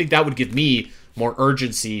I think that would give me more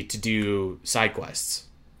urgency to do side quests.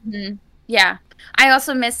 Mm-hmm. Yeah. I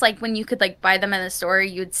also miss like when you could like buy them in the store,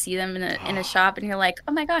 you would see them in a shop, and you're like,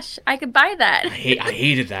 oh my gosh, I could buy that. I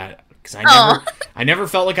hated that, because I never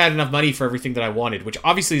felt like I had enough money for everything that I wanted, which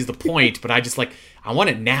obviously is the point, but I just like, I want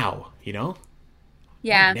it now, you know?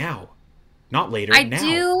 Yeah. Now. Not later, I now.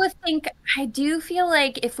 I do feel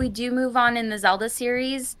like if we do move on in the Zelda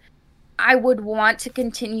series, I would want to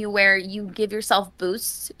continue where you give yourself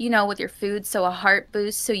boosts, you know, with your food. So a heart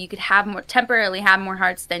boost, so you could temporarily have more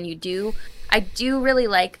hearts than you do. I do really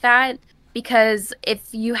like that, because if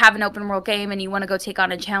you have an open world game and you want to go take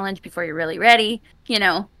on a challenge before you're really ready, you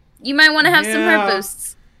know, you might want to have some heart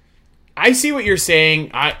boosts. I see what you're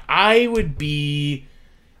saying. I would be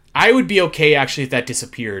okay actually if that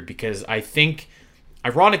disappeared, because I think,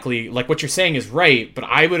 ironically, like what you're saying is right, but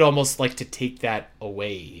I would almost like to take that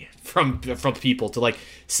away from people, to like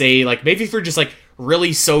say, like, maybe if you're just like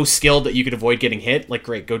really so skilled that you could avoid getting hit, like,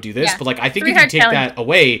 great, go do this. Yeah. But like, I think if you take that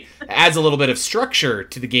away, it adds a little bit of structure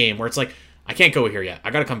to the game, where it's like, I can't go here yet,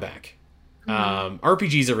 I gotta come back. Mm-hmm.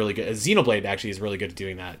 RPGs are really good. Xenoblade actually is really good at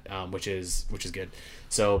doing that, which is good.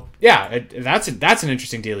 So yeah, that's an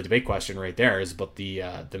interesting daily debate question right there, is about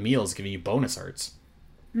the meals giving you bonus hearts.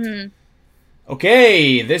 Hmm.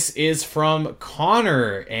 Okay, this is from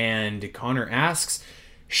Connor, and Connor asks,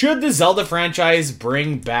 should the Zelda franchise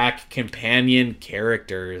bring back companion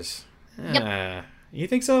characters? Yep. You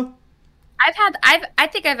think so? I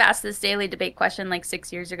think I've asked this daily debate question like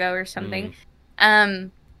 6 years ago or something.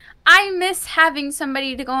 I miss having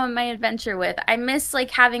somebody to go on my adventure with. I miss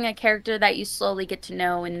like having a character that you slowly get to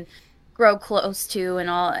know and grow close to, and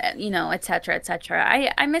all, you know, etc., etc.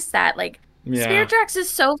 I miss that. Like, yeah. Spirit Tracks is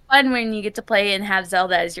so fun when you get to play and have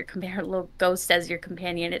Zelda as your little ghost as your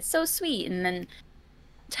companion. It's so sweet. And then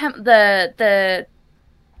the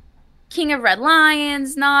King of Red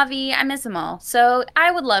Lions, Navi, I miss them all. So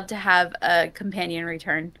I would love to have a companion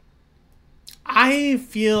return. I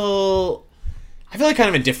feel like kind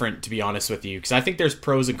of indifferent, to be honest with you, because I think there's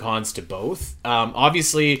pros and cons to both.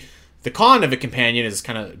 Obviously, the con of a companion has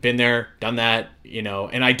kind of been there, done that, you know,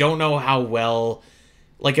 and I don't know how well,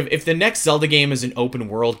 like, if the next Zelda game is an open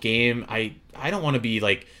world game, I don't want to be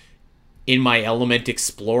like in my element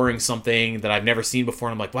exploring something that I've never seen before,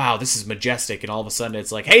 and I'm like, wow, this is majestic, and all of a sudden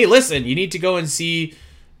it's like, hey, listen, you need to go and see,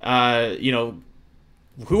 whoever,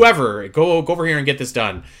 go over here and get this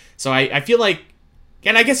done. So I feel like,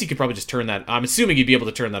 and I guess you could probably just turn that, I'm assuming you'd be able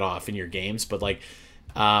to turn that off in your games, but like,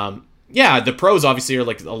 yeah, the pros obviously are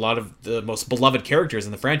like a lot of the most beloved characters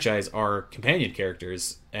in the franchise are companion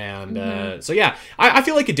characters, and so yeah, I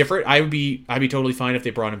feel like I'd be totally fine if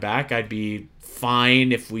they brought him back. I'd be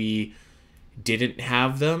fine if we didn't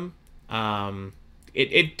have them.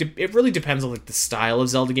 It really depends on like the style of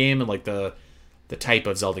Zelda game and like the type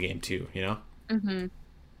of Zelda game too. You know. Mm-hmm.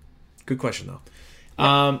 Good question though.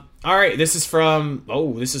 Yep. All right, this is from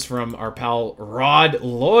our pal Rod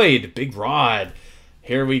Lloyd, Big Rod.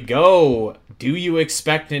 Here we go. Do you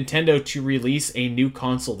expect Nintendo to release a new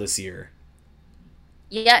console this year?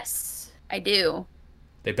 Yes, I do.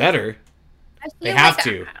 They better. They have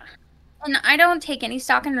to. And I don't take any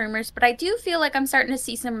stock in rumors, but I do feel like I'm starting to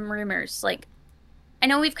see some rumors. Like, I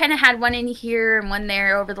know we've kind of had one in here and one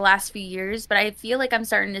there over the last few years, but I feel like I'm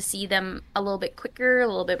starting to see them a little bit quicker, a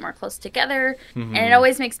little bit more close together. Mm-hmm. And it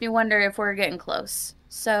always makes me wonder if we're getting close.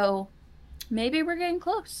 So maybe we're getting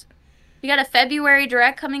close. We got a February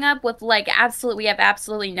Direct coming up with we have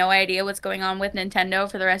absolutely no idea what's going on with Nintendo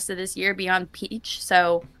for the rest of this year beyond Peach.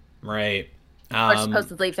 So right. Or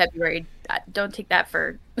supposedly February. Don't take that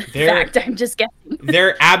for fact. I'm just guessing.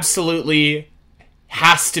 There absolutely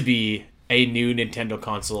has to be a new Nintendo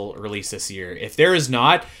console release this year. If there is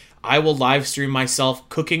not, I will live stream myself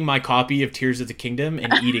cooking my copy of Tears of the Kingdom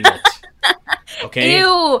and eating it. Okay?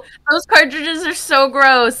 Ew! Those cartridges are so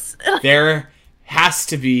gross. There has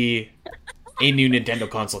to be a new Nintendo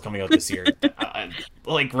console coming out this year.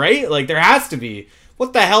 Right? Like, there has to be.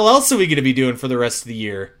 What the hell else are we going to be doing for the rest of the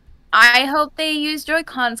year? I hope they use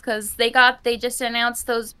Joy-Cons because they just announced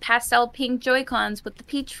those pastel pink Joy-Cons with the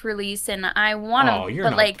Peach release, and I want them.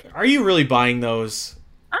 Are you really buying those?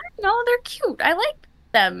 I don't know, they're cute. I like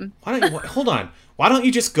them. Hold on. Why don't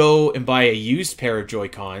you just go and buy a used pair of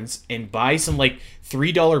Joy-Cons and buy some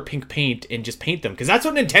 $3 pink paint and just paint them? Because that's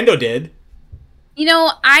what Nintendo did. You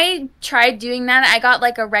know, I tried doing that. I got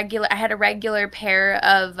I had a regular pair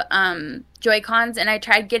of Joy-Cons, and I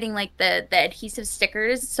tried getting the adhesive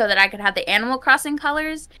stickers so that I could have the Animal Crossing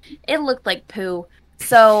colors. It looked like poo.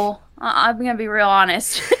 So I'm gonna be real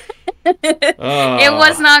honest. It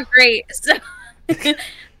was not great. So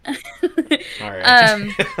all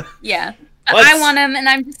right. Yeah. I want them, and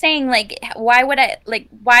I'm just saying, why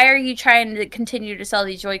are you trying to continue to sell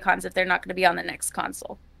these Joy-Cons if they're not going to be on the next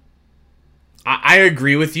console? I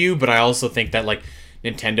agree with you, but I also think that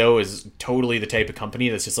Nintendo is totally the type of company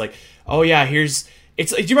that's just oh yeah, do you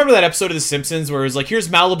remember that episode of The Simpsons where it was here's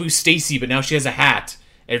Malibu Stacy, but now she has a hat,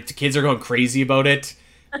 and the kids are going crazy about it?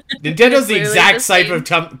 Nintendo's the exact type of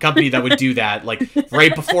company that would do that,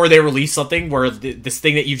 right before they release something where this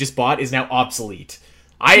thing that you just bought is now obsolete.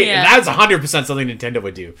 That's 100% something Nintendo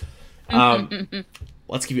would do.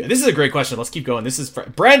 This is a great question. Let's keep going.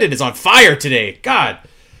 Brandon is on fire today. God.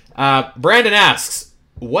 Brandon asks,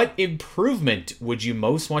 what improvement would you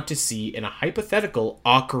most want to see in a hypothetical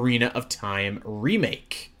Ocarina of Time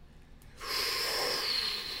remake?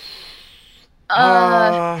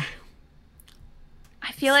 I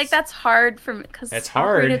feel like that's hard because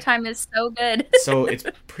Ocarina of Time is so good. So it's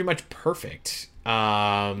pretty much perfect.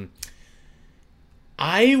 I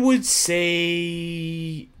would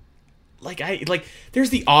say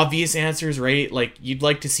there's the obvious answers, right? You'd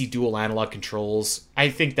like to see dual analog controls. I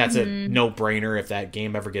think that's a no-brainer if that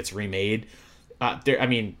game ever gets remade.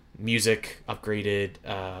 Music upgraded,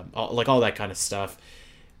 all that kind of stuff.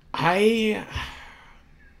 An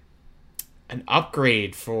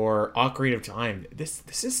upgrade for Ocarina of Time. This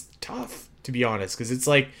is tough, to be honest, because it's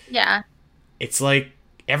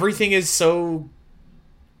everything is so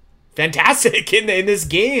fantastic in this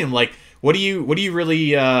game. What do you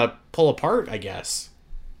really pull apart, I guess?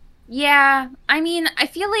 Yeah, I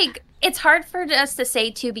feel like it's hard for us to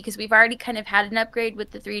say too because we've already kind of had an upgrade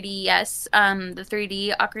with the 3DS, the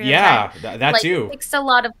 3D Ocarina of Time. Yeah, that too. It fixed a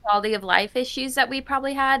lot of quality of life issues that we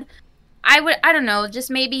probably had. I don't know, just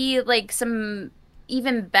maybe some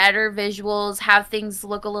even better visuals, have things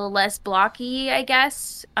look a little less blocky, I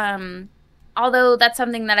guess. Although that's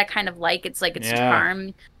something that I kind of like. It's its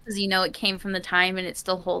charm. Because it came from the time and it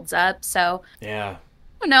still holds up. So yeah, I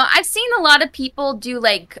don't know. I've seen a lot of people do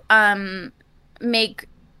make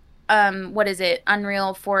what is it,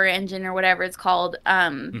 Unreal 4 engine or whatever it's called,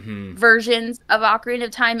 versions of Ocarina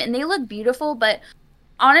of Time, and they look beautiful. But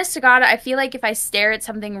honest to God, I feel like if I stare at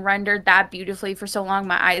something rendered that beautifully for so long,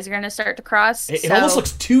 my eyes are going to start to cross. It almost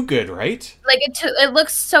looks too good, right? Like, it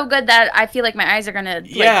looks so good that I feel like my eyes are going to,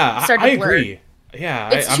 yeah, start to I blur. agree. Yeah,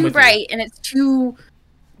 it's too bright, and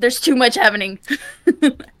there's too much happening.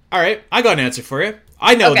 All right, I got an answer for you.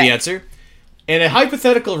 I know the answer. In a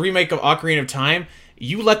hypothetical remake of Ocarina of Time,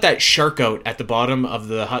 you let that shark out at the bottom of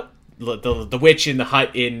the hut, the witch in the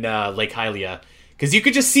hut in Lake Hylia. Because you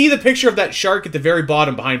could just see the picture of that shark at the very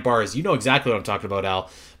bottom behind bars. You know exactly what I'm talking about,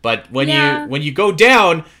 Al. But when you go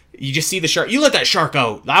down, you just see the shark. You let that shark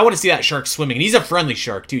out. I want to see that shark swimming. And he's a friendly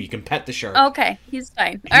shark, too. You can pet the shark. Okay, he's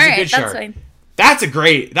fine. He's a good shark. Fine. That's a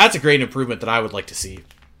great improvement that I would like to see.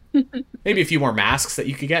 Maybe a few more masks that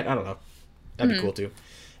you could get. I don't know. That'd be cool, too.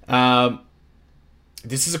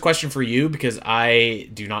 This is a question for you because I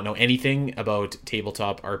do not know anything about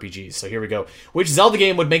tabletop RPGs. So here we go. Which Zelda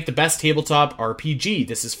game would make the best tabletop RPG?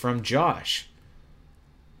 This is from Josh.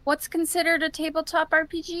 What's considered a tabletop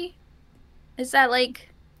RPG? Is that like...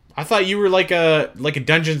 I thought you were like a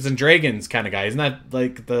Dungeons and Dragons kind of guy. Isn't that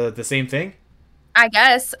like the same thing? I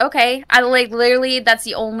guess. Okay. I literally, that's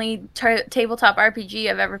the only tabletop RPG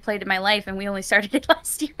I've ever played in my life, and we only started it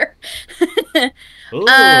last year.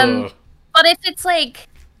 Ooh. But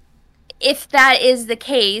if that is the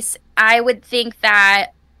case, I would think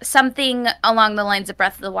that something along the lines of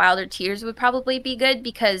Breath of the Wild or Tears would probably be good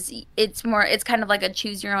because it's kind of like a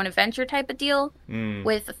choose your own adventure type of deal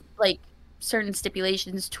with like certain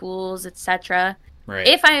stipulations, tools, etc. Right.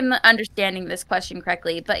 If I'm understanding this question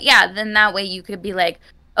correctly. But yeah, then that way you could be like,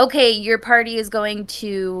 okay, your party is going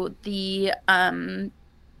to the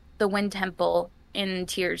Wind Temple in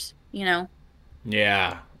Tears, you know?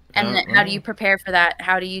 Yeah. And how do you prepare for that?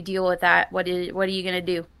 How do you deal with that? What are you going to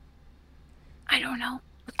do? I don't know.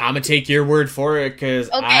 I'm going to take your word for it because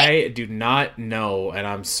I do not know, and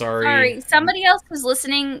I'm sorry. Sorry. Somebody else who's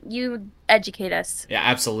listening, you educate us. Yeah,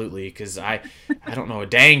 absolutely, because I don't know a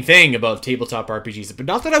dang thing about tabletop RPGs, but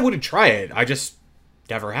not that I wouldn't try it. I just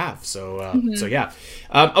never have. So yeah.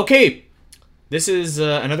 Okay, this is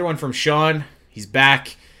another one from Sean. He's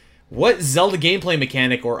back. What Zelda gameplay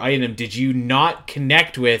mechanic or item did you not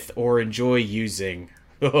connect with or enjoy using?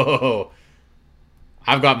 Oh,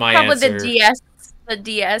 I've got my answer. Probably the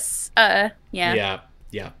DS. Yeah.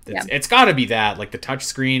 Yeah. It's got to be that. Like the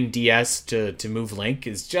touchscreen DS to move Link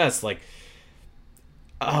is just like,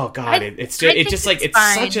 oh god, it's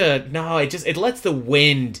such a no. It lets the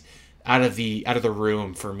wind out of the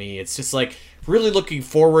room for me. It's just like really looking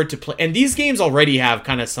forward to play. And these games already have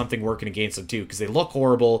kind of something working against them too because they look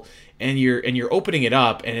horrible. And you're opening it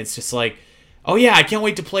up, and it's just like, oh yeah, I can't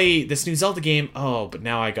wait to play this new Zelda game. Oh, but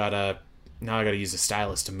now I gotta use a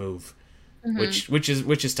stylus to move, which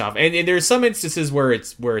is tough. And there's some instances where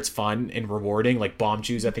it's fun and rewarding, like bomb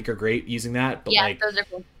chews. I think are great using that. But yeah, those are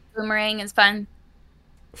cool. Boomerang is fun.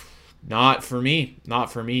 Not for me.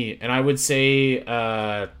 And I would say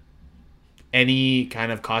any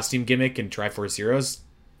kind of costume gimmick in Triforce Heroes.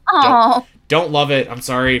 Oh, don't love it. I'm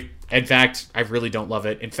sorry. In fact, I really don't love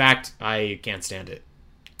it. In fact, I can't stand it.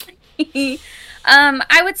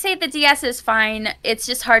 I would say the DS is fine. It's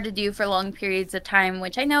just hard to do for long periods of time,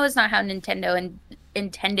 which I know is not how Nintendo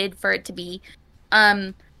intended for it to be.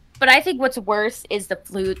 But I think what's worse is the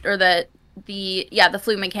flute or the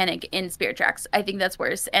flute mechanic in Spirit Tracks. I think that's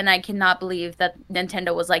worse, and I cannot believe that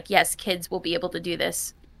Nintendo was like, yes, kids will be able to do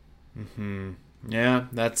this. Yeah,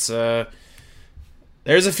 that's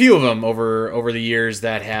there's a few of them over the years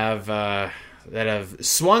that have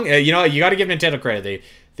swung. You know, you got to give Nintendo credit.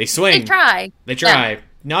 They swing. They try. Yeah.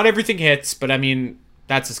 Not everything hits, but I mean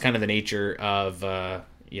that's just kind of the nature of But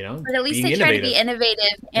at least they try to be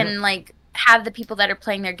innovative and like have the people that are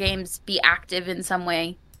playing their games be active in some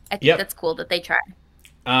way. I think that's cool that they try.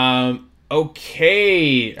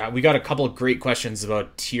 Okay, we got a couple of great questions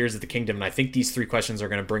about Tears of the Kingdom, and I think these 3 questions are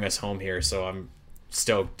going to bring us home here. So I'm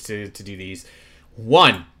stoked to do these.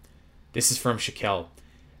 1, this is from Shaquille.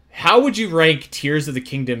 How would you rank Tears of the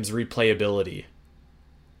Kingdom's replayability?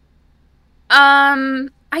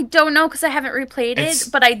 I don't know because I haven't replayed it,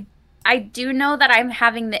 but I do know that I'm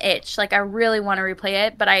having the itch. Like I really want to replay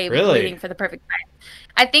it, but I'm waiting for the perfect time.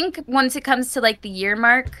 I think once it comes to like the year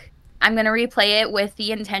mark, I'm gonna replay it with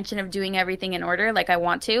the intention of doing everything in order, like I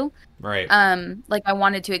want to. Right. Like I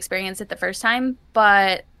wanted to experience it the first time,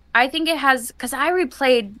 but I think it has, because I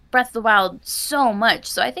replayed Breath of the Wild so much,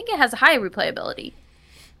 so I think it has high replayability.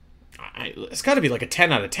 It's got to be like a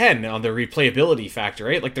 10 out of 10 on the replayability factor,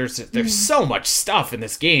 right? Like there's so much stuff in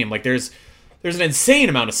this game. Like there's an insane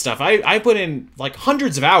amount of stuff. I put in like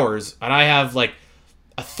hundreds of hours, and I have like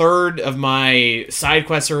a third of my side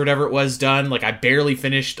quests or whatever it was done. Like, I barely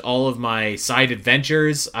finished all of my side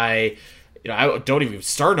adventures. I don't even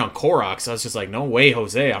start on Korok, so I was just like, no way,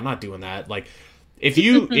 Jose, I'm not doing that. Like, if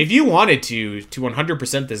you wanted to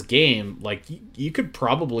 100% this game, like, you could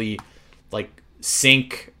probably, like,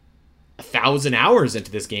 sink 1,000 hours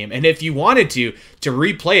into this game. And if you wanted to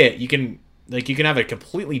replay it, you can have a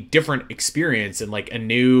completely different experience and, like, a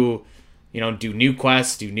new, do new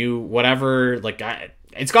quests, do new whatever. Like,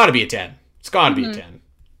 it's got to be a 10. It's got to be a 10.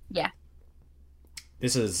 Yeah.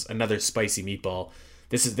 This is another spicy meatball.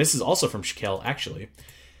 This is also from Shaquille, actually.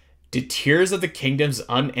 Did Tears of the Kingdom's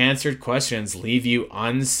unanswered questions leave you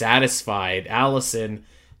unsatisfied? Allison,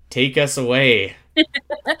 take us away.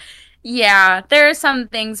 Yeah, there are some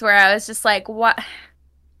things where I was just like, what?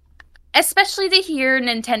 Especially to hear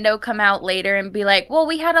Nintendo come out later and be like, well,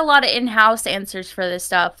 we had a lot of in-house answers for this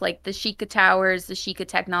stuff, like the Sheikah Towers, the Sheikah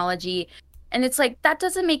technology. And it's like, that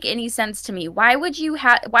doesn't make any sense to me. Why would you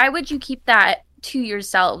keep that to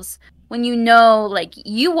yourselves when like,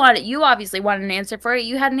 you obviously want an answer for it.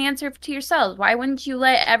 You had an answer to yourselves. Why wouldn't you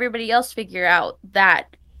let everybody else figure out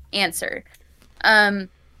that answer?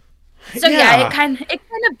 So yeah, it kind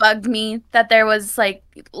of bugged me that there was, like,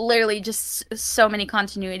 literally just so many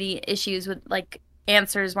continuity issues with, like,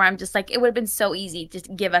 answers where I'm just like, it would have been so easy to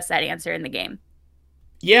give us that answer in the game.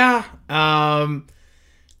 Yeah, I'm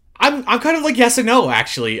kind of like yes and no,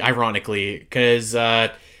 actually, ironically, because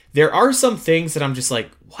there are some things that I'm just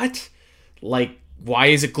like, what? Like, why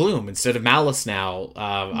is it Gloom instead of Malice now?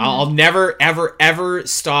 I'll never, ever, ever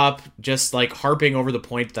stop just, like, harping over the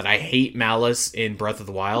point that I hate Malice in Breath of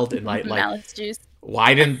the Wild. And, like Malice juice.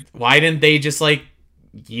 Why didn't they just, like,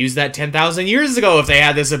 use that 10,000 years ago if they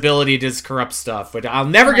had this ability to just corrupt stuff? But I'll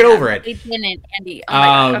never get over it. They didn't, Andy. Oh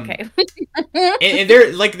my god, okay. and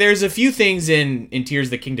there's a few things in Tears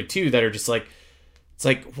of the Kingdom 2 that are just like, it's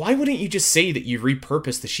like, why wouldn't you just say that you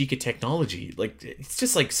repurposed the Sheikah technology? Like, it's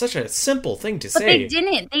just, like, such a simple thing to say. But they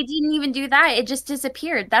didn't. They didn't even do that. It just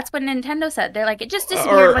disappeared. That's what Nintendo said. They're like, it just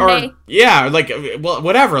disappeared one day. Yeah, like, well,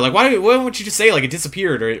 whatever. Like, why wouldn't you just say, like, it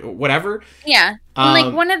disappeared or whatever? Yeah.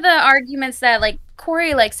 Like, one of the arguments that, like,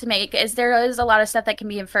 Corey likes to make is there is a lot of stuff that can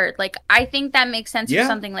be inferred. Like, I think that makes sense for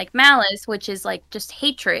something like Malice, which is, like, just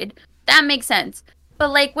hatred. That makes sense.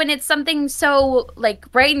 But, like, when it's something so, like,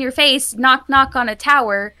 right in your face, knock, knock on a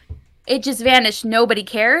tower, it just vanished, nobody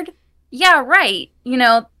cared. Yeah, right.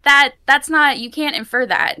 That's not, you can't infer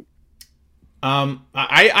that.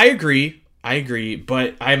 I agree,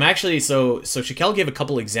 but I'm actually, so Shaquille gave a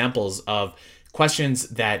couple examples of questions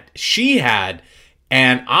that she had,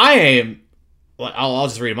 and I'll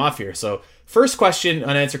just read them off here. So, first question,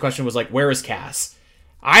 unanswered question was like, where is Cass?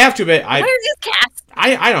 I have to admit, where is Cass?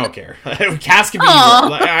 I don't care. Cass can be.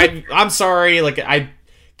 I'm sorry. Like,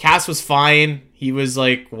 Cass was fine. He was,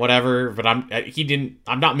 like, whatever. But I'm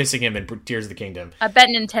not missing him in Tears of the Kingdom. I bet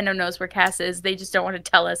Nintendo knows where Cass is. They just don't want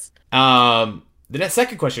to tell us. The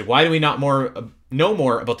second question: why do we not know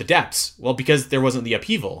more about the depths? Well, because there wasn't the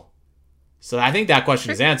upheaval. So I think that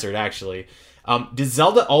question is answered. Actually, does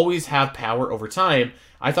Zelda always have power over time?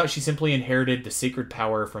 I thought she simply inherited the sacred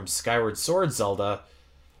power from Skyward Sword Zelda.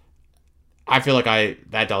 I feel like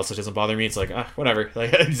that also doesn't bother me. It's like, whatever.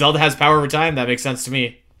 Like, Zelda has power over time. That makes sense to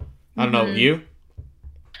me. I don't know. You?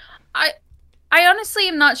 I honestly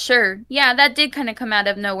am not sure. Yeah, that did kind of come out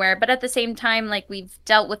of nowhere. But at the same time, like, we've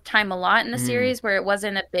dealt with time a lot in the series where it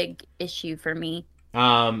wasn't a big issue for me.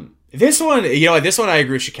 This one I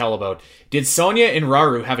agree with Shaquille about. Did Sonia and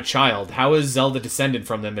Rauru have a child? How is Zelda descended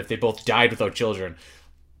from them if they both died without children?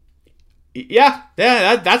 Yeah,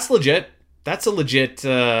 that's legit. That's a legit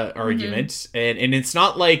argument, and it's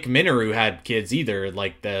not like Minoru had kids either.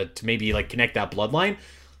 Like, to maybe, like, connect that bloodline.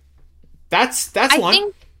 That's one. I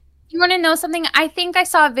think you want to know something. I think I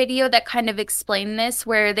saw a video that kind of explained this,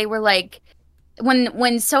 where they were like,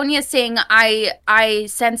 when Sonia's saying, "I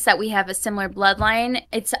sense that we have a similar bloodline."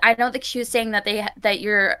 I don't think she was saying that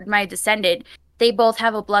you're my descendant. They both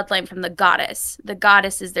have a bloodline from the goddess. The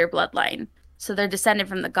goddess is their bloodline. So they're descended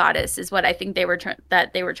from the goddess, is what I think they were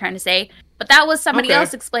trying to say. But that was somebody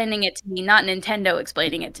else explaining it to me, not Nintendo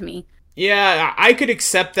explaining it to me. Yeah, I could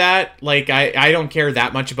accept that. Like, I don't care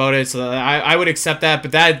that much about it, so I would accept that.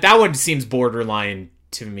 But that one seems borderline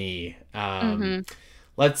to me.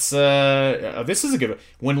 Let's. This is a good one.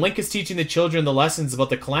 When Link is teaching the children the lessons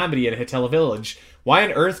about the calamity at Hitela Village, why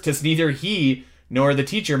on earth does neither he nor the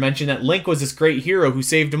teacher mention that Link was this great hero who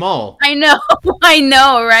saved them all? I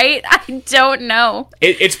know, right? I don't know.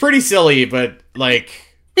 It's pretty silly, but,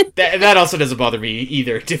 like, that also doesn't bother me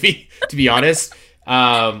either, to be honest.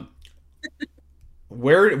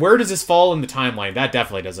 Where does this fall in the timeline? That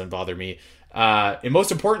definitely doesn't bother me. And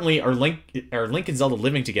most importantly, are Link and Zelda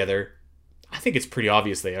living together? I think it's pretty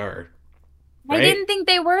obvious they are. I Right? didn't think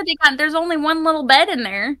they were. There's only one little bed in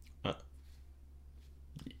there.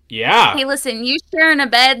 Yeah. Hey, listen, you sharing a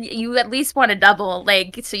bed, you at least want a double,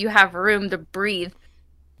 like, so you have room to breathe.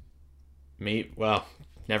 Well,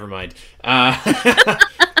 never mind.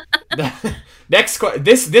 This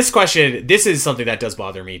question, this is something that does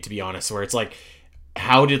bother me, to be honest, where it's like,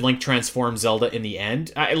 how did Link transform Zelda in the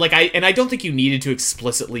end? I don't think you needed to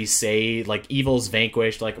explicitly say, like, evil's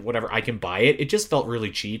vanquished, like, whatever, I can buy it. It just felt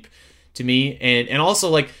really cheap to me. And also,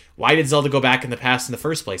 like, why did Zelda go back in the past in the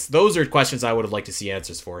first place? Those are questions I would have liked to see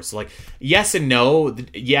answers for. So, like, yes and no.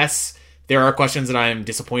 Yes, there are questions that I'm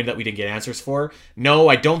disappointed that we didn't get answers for. No,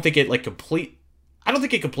 I don't think it, like, I don't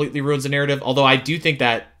think it completely ruins the narrative, although I do think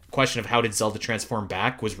that question of how did Zelda transform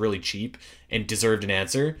back was really cheap and deserved an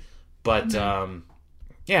answer. But,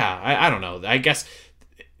 yeah, I don't know. I guess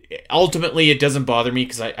ultimately it doesn't bother me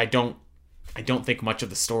because I don't think much of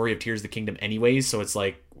the story of Tears of the Kingdom anyways, so it's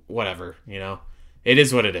like, whatever, you know? It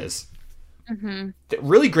is what it is. Mm-hmm.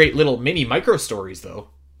 Really great little mini micro stories, though.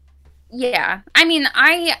 Yeah. I mean,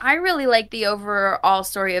 I really like the overall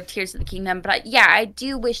story of Tears of the Kingdom, but I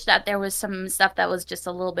do wish that there was some stuff that was just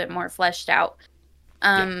a little bit more fleshed out.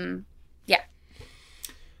 Yeah.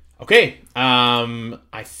 Okay.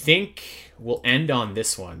 I think we'll end on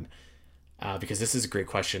this one because this is a great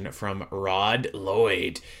question from Rod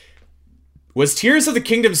Lloyd. Was Tears of the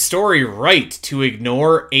Kingdom story right to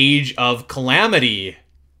ignore Age of Calamity?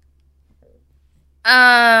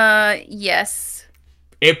 Yes.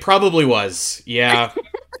 It probably was. Yeah.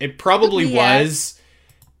 It probably was.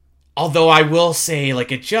 Although I will say,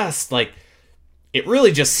 like, it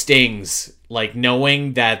really just stings, like,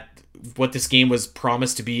 knowing that what this game was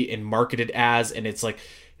promised to be and marketed as, and it's like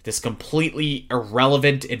this completely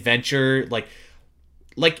irrelevant adventure, like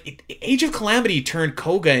Age of Calamity turned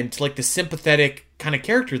Koga into, like, the sympathetic kind of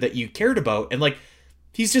character that you cared about, and, like,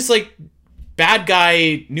 he's just, like, bad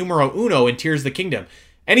guy numero uno in Tears of the Kingdom.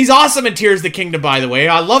 And he's awesome in Tears of the Kingdom, by the way.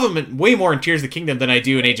 I love him way more in Tears of the Kingdom than I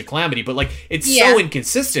do in Age of Calamity, but, like, it's so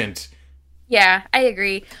inconsistent. Yeah, I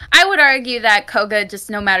agree. I would argue that Koga, just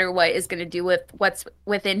no matter what, is going to do with what's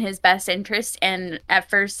within his best interest. And at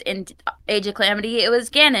first, in Age of Calamity, it was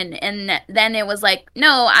Ganon. And then it was like,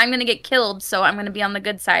 no, I'm going to get killed, so I'm going to be on the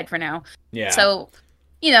good side for now. Yeah. So,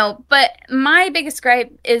 you know, but my biggest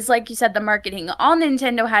gripe is, like you said, the marketing. All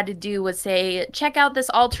Nintendo had to do was say, check out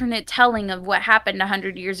this alternate telling of what happened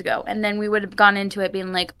 100 years ago. And then we would have gone into it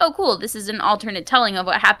being like, oh, cool, this is an alternate telling of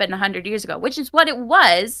what happened 100 years ago, which is what it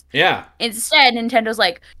was. Yeah. Instead, Nintendo's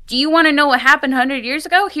like, do you want to know what happened 100 years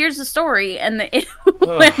ago? Here's the story. And it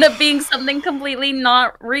ended up being something completely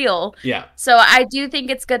not real. Yeah. So I do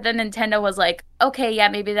think it's good that Nintendo was like, okay, yeah,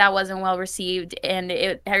 maybe that wasn't well received. And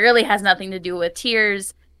it really has nothing to do with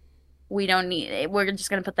Tears. We don't need it. We're just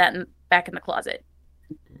going to put that back in the closet.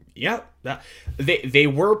 Yeah. They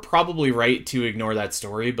were probably right to ignore that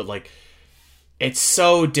story, but, like, it's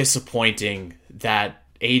so disappointing that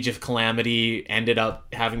Age of Calamity ended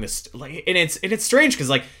up having this, like, and it's strange because,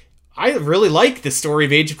 like, I really like the story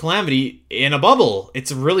of Age of Calamity in a bubble. It's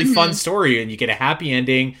a really fun story, and you get a happy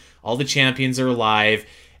ending. All the champions are alive,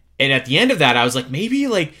 and at the end of that, I was like, maybe,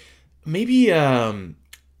 oh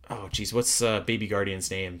geez, what's Baby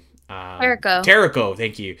Guardian's name? Terrico,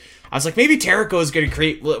 thank you. I was like, maybe Terrico is going to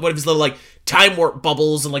create one of his little, like, time warp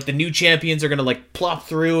bubbles, and, like, the new champions are going to, like, plop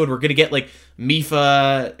through, and we're going to get, like,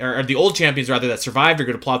 Mipha, or the old champions, rather, that survived are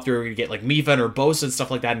going to plop through. We're going to get, like, Mipha and Urbosa and stuff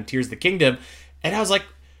like that in Tears of the Kingdom. And I was like,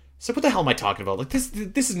 so what the hell am I talking about? Like,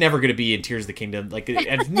 this is never going to be in Tears of the Kingdom. Like, it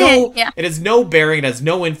has no, it has no bearing, it has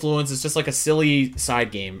no influence. It's just like a silly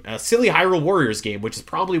side game, a silly Hyrule Warriors game, which is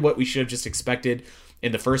probably what we should have just expected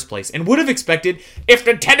in the first place, and would have expected if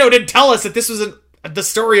Nintendo didn't tell us that this was the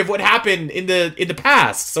story of what happened in the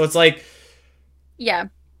past. So it's like, yeah,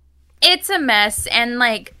 it's a mess, and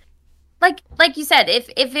like you said, if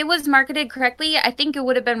it was marketed correctly, I think it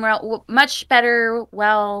would have been much better,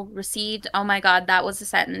 well received. Oh my god, that was a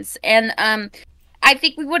sentence. And I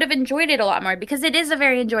think we would have enjoyed it a lot more because it is a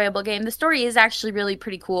very enjoyable game. The story is actually really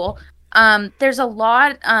pretty cool. There's a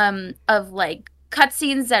lot of, like,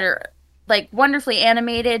 cutscenes that are, like, wonderfully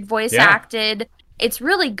animated, voice acted. It's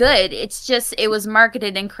really good. It's just it was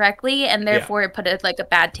marketed incorrectly, and therefore it put a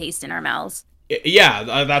bad taste in our mouths.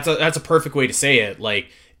 Yeah, that's a perfect way to say it.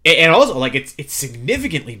 Like, and also, like, it's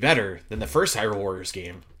significantly better than the first Hyrule Warriors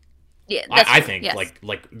game. Yeah, I think, yes.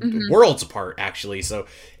 like worlds apart, actually. So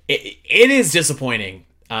it is disappointing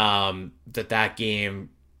that game,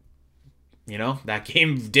 you know, that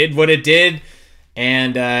game did what it did.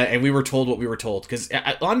 And we were told what we were told, because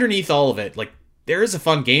underneath all of it, like, there is a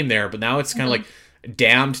fun game there, but now it's kind of like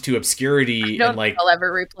damned to obscurity. I don't and like, think I'll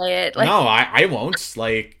ever replay it. Like, no, I won't.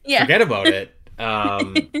 Like, forget about it.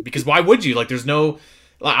 Because why would you? Like, there's no.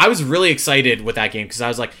 I was really excited with that game because I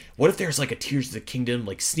was like, what if there's like a Tears of the Kingdom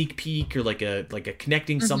like sneak peek or like a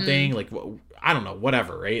connecting something, like I don't know,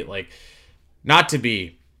 whatever, right? Like, not to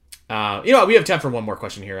be. You know, we have time for one more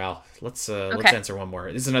question here, Al. Let's answer one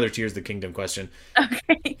more. This is another Tears of the Kingdom question.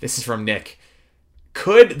 Okay. This is from Nick.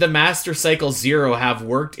 Could the Master Cycle Zero have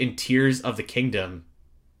worked in Tears of the Kingdom?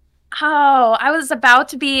 Oh, I was about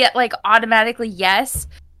to be like automatically yes,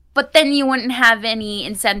 but then you wouldn't have any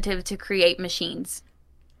incentive to create machines.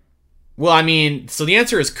 Well, I mean, so the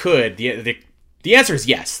answer is could. The answer is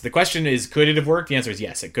yes. The question is, could it have worked? The answer is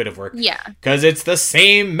yes, it could have worked. Yeah. Because it's the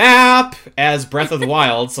same map as Breath of the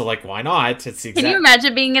Wild, so, like, why not? It's the exact... Can you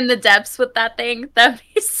imagine being in the depths with that thing? That would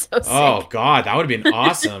be so sick. Oh, God, that would have been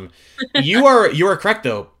awesome. You are correct,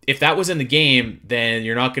 though. If that was in the game, then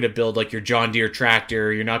you're not going to build, like, your John Deere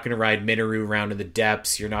tractor. You're not going to ride Minoru around in the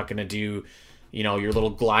depths. You're not going to do... You know, your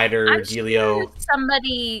little glider, dealio. Sure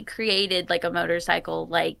somebody created like a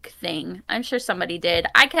motorcycle-like thing. I'm sure somebody did.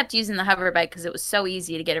 I kept using the hover bike because it was so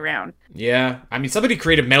easy to get around. Yeah. I mean, somebody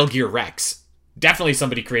created Metal Gear Rex. Definitely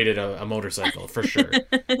somebody created a motorcycle, for sure.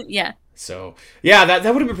 Yeah. So, yeah,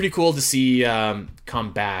 that would have been pretty cool to see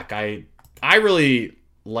come back. I really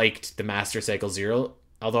liked the Master Cycle Zero,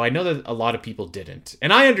 although I know that a lot of people didn't.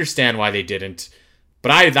 And I understand why they didn't, but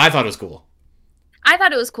I thought it was cool. I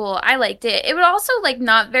thought it was cool. I liked it. It would also like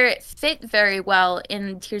not fit very well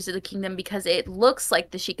in Tears of the Kingdom because it looks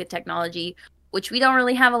like the Sheikah technology, which we don't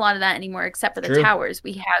really have a lot of that anymore except for the towers.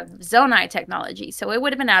 We have Zonai technology, so it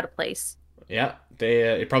would have been out of place. Yeah,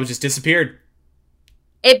 it probably just disappeared.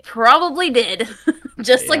 It probably did,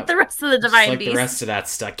 just like the rest of the Divine Beast. The rest of that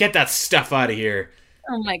stuff. Get that stuff out of here.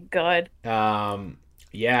 Oh my god.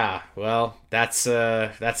 Yeah. Well, that's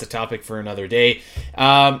a topic for another day.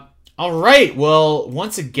 All right. Well,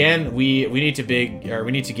 once again, we need to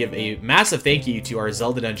give a massive thank you to our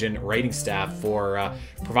Zelda Dungeon writing staff for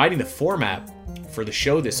providing the format for the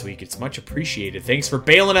show this week. It's much appreciated. Thanks for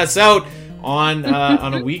bailing us out on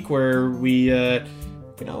a week where we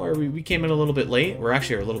came in a little bit late. We're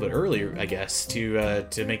actually a little bit earlier, I guess, to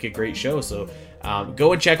make a great show. So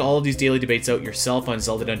go and check all of these daily debates out yourself on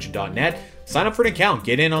ZeldaDungeon.net. Sign up for an account.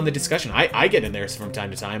 Get in on the discussion. I get in there from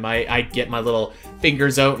time to time. I get my little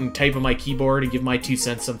fingers out and type on my keyboard and give my 2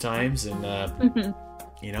 cents sometimes. And,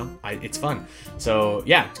 it's fun. So,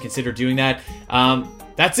 yeah, consider doing that.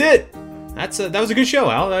 That's it. That was a good show,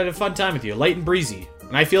 Al. I had a fun time with you. Light and breezy.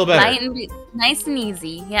 And I feel better. Nice and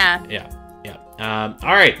easy. Yeah. Yeah.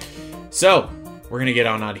 All right. So, we're going to get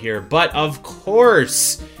on out here. But, of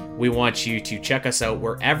course... We want you to check us out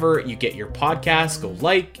wherever you get your podcasts. Go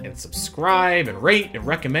like and subscribe and rate and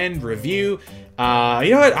recommend, review. You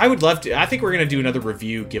know what? I would love to. I think we're going to do another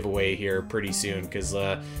review giveaway here pretty soon because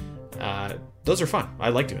those are fun. I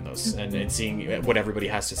like doing those and seeing what everybody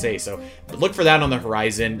has to say. So look for that on the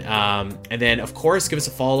horizon. And then, of course, give us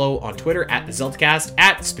a follow on Twitter at the ZeldaCast,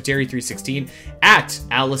 at Spiteri316, at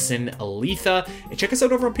Allison Aletha, and check us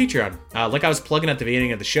out over on Patreon. Like I was plugging at the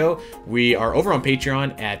beginning of the show, we are over on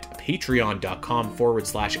Patreon at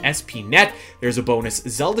patreon.com/SPNet. There's a bonus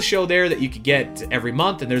Zelda show there that you could get every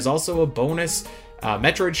month, and there's also a bonus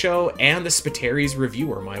Metroid show and the Spiteri review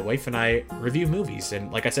where my wife and I review movies.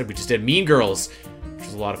 And like I said, we just did Mean Girls, which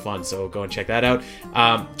was a lot of fun, so go and check that out.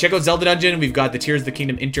 Check out Zelda Dungeon. We've got the Tears of the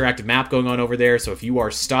Kingdom interactive map going on over there, so if you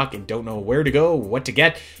are stuck and don't know where to go, what to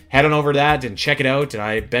get, head on over to that and check it out, and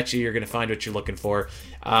I bet you're going to find what you're looking for.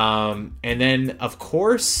 And then, of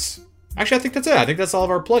course, actually, I think that's it. I think that's all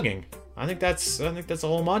of our plugging. I think that's a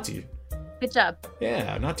whole Monty. Good job.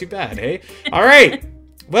 Yeah, not too bad, hey? All right.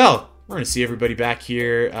 Well, we're going to see everybody back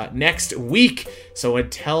here next week. So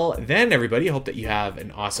until then, everybody, I hope that you have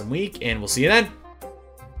an awesome week, and we'll see you then.